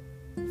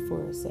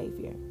for a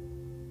Savior.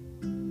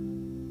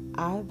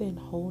 I've been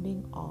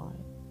holding on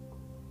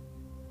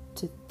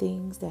to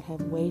things that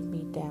have weighed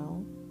me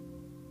down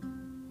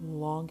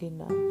long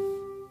enough.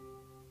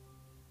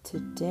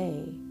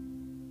 Today,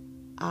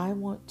 I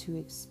want to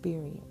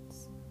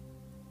experience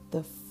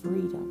the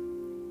freedom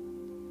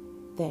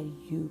that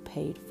you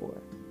paid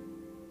for.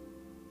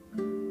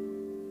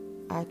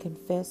 I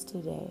confess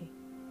today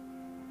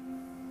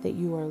that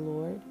you are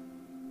Lord.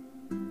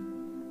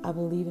 I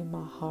believe in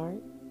my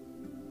heart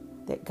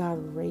that God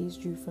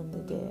raised you from the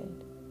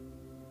dead.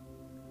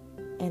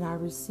 And I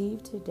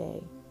receive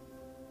today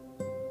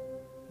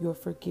your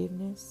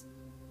forgiveness,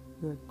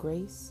 your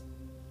grace,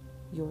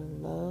 your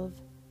love,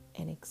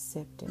 and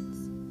acceptance.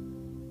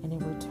 And in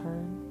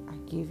return, I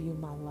give you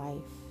my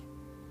life.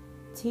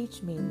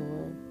 Teach me,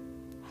 Lord,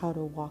 how to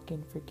walk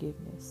in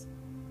forgiveness.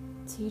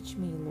 Teach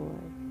me,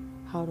 Lord,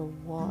 how to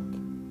walk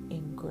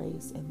in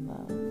grace and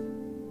love.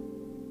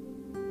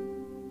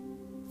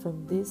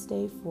 From this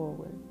day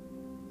forward,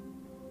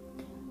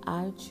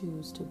 I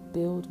choose to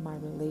build my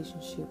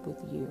relationship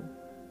with you,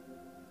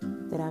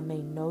 that I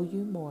may know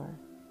you more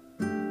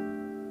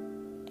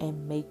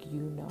and make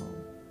you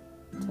known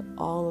to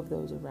all of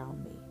those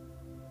around me.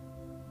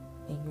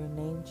 In your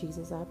name,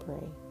 Jesus, I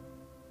pray.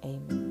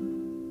 Amen.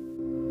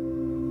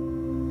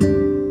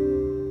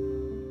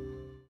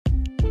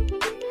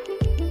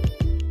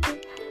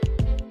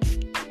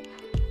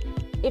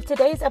 If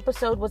today's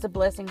episode was a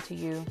blessing to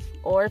you,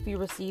 or if you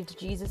received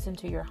Jesus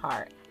into your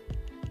heart,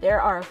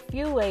 there are a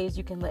few ways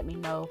you can let me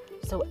know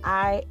so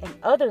I and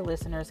other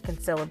listeners can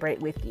celebrate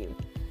with you.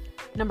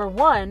 Number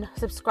 1,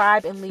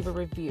 subscribe and leave a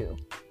review.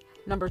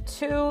 Number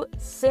 2,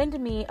 send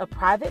me a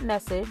private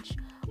message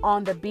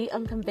on the Be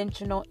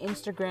Unconventional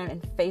Instagram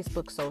and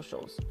Facebook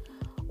socials.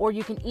 Or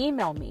you can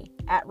email me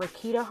at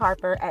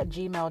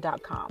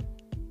rakitaharper@gmail.com.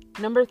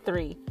 Number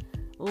 3,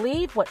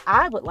 leave what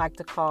I would like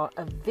to call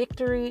a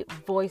victory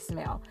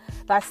voicemail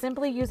by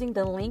simply using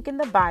the link in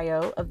the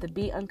bio of the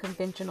Be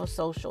Unconventional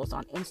socials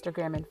on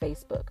Instagram and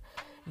Facebook.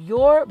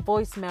 Your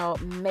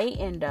voicemail may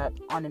end up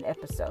on an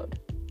episode.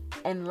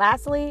 And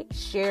lastly,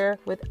 share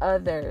with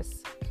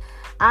others.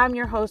 I'm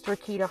your host,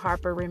 Rakita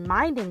Harper,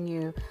 reminding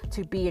you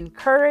to be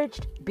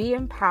encouraged, be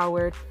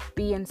empowered,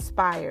 be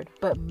inspired,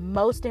 but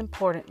most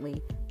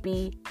importantly,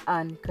 be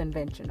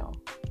unconventional.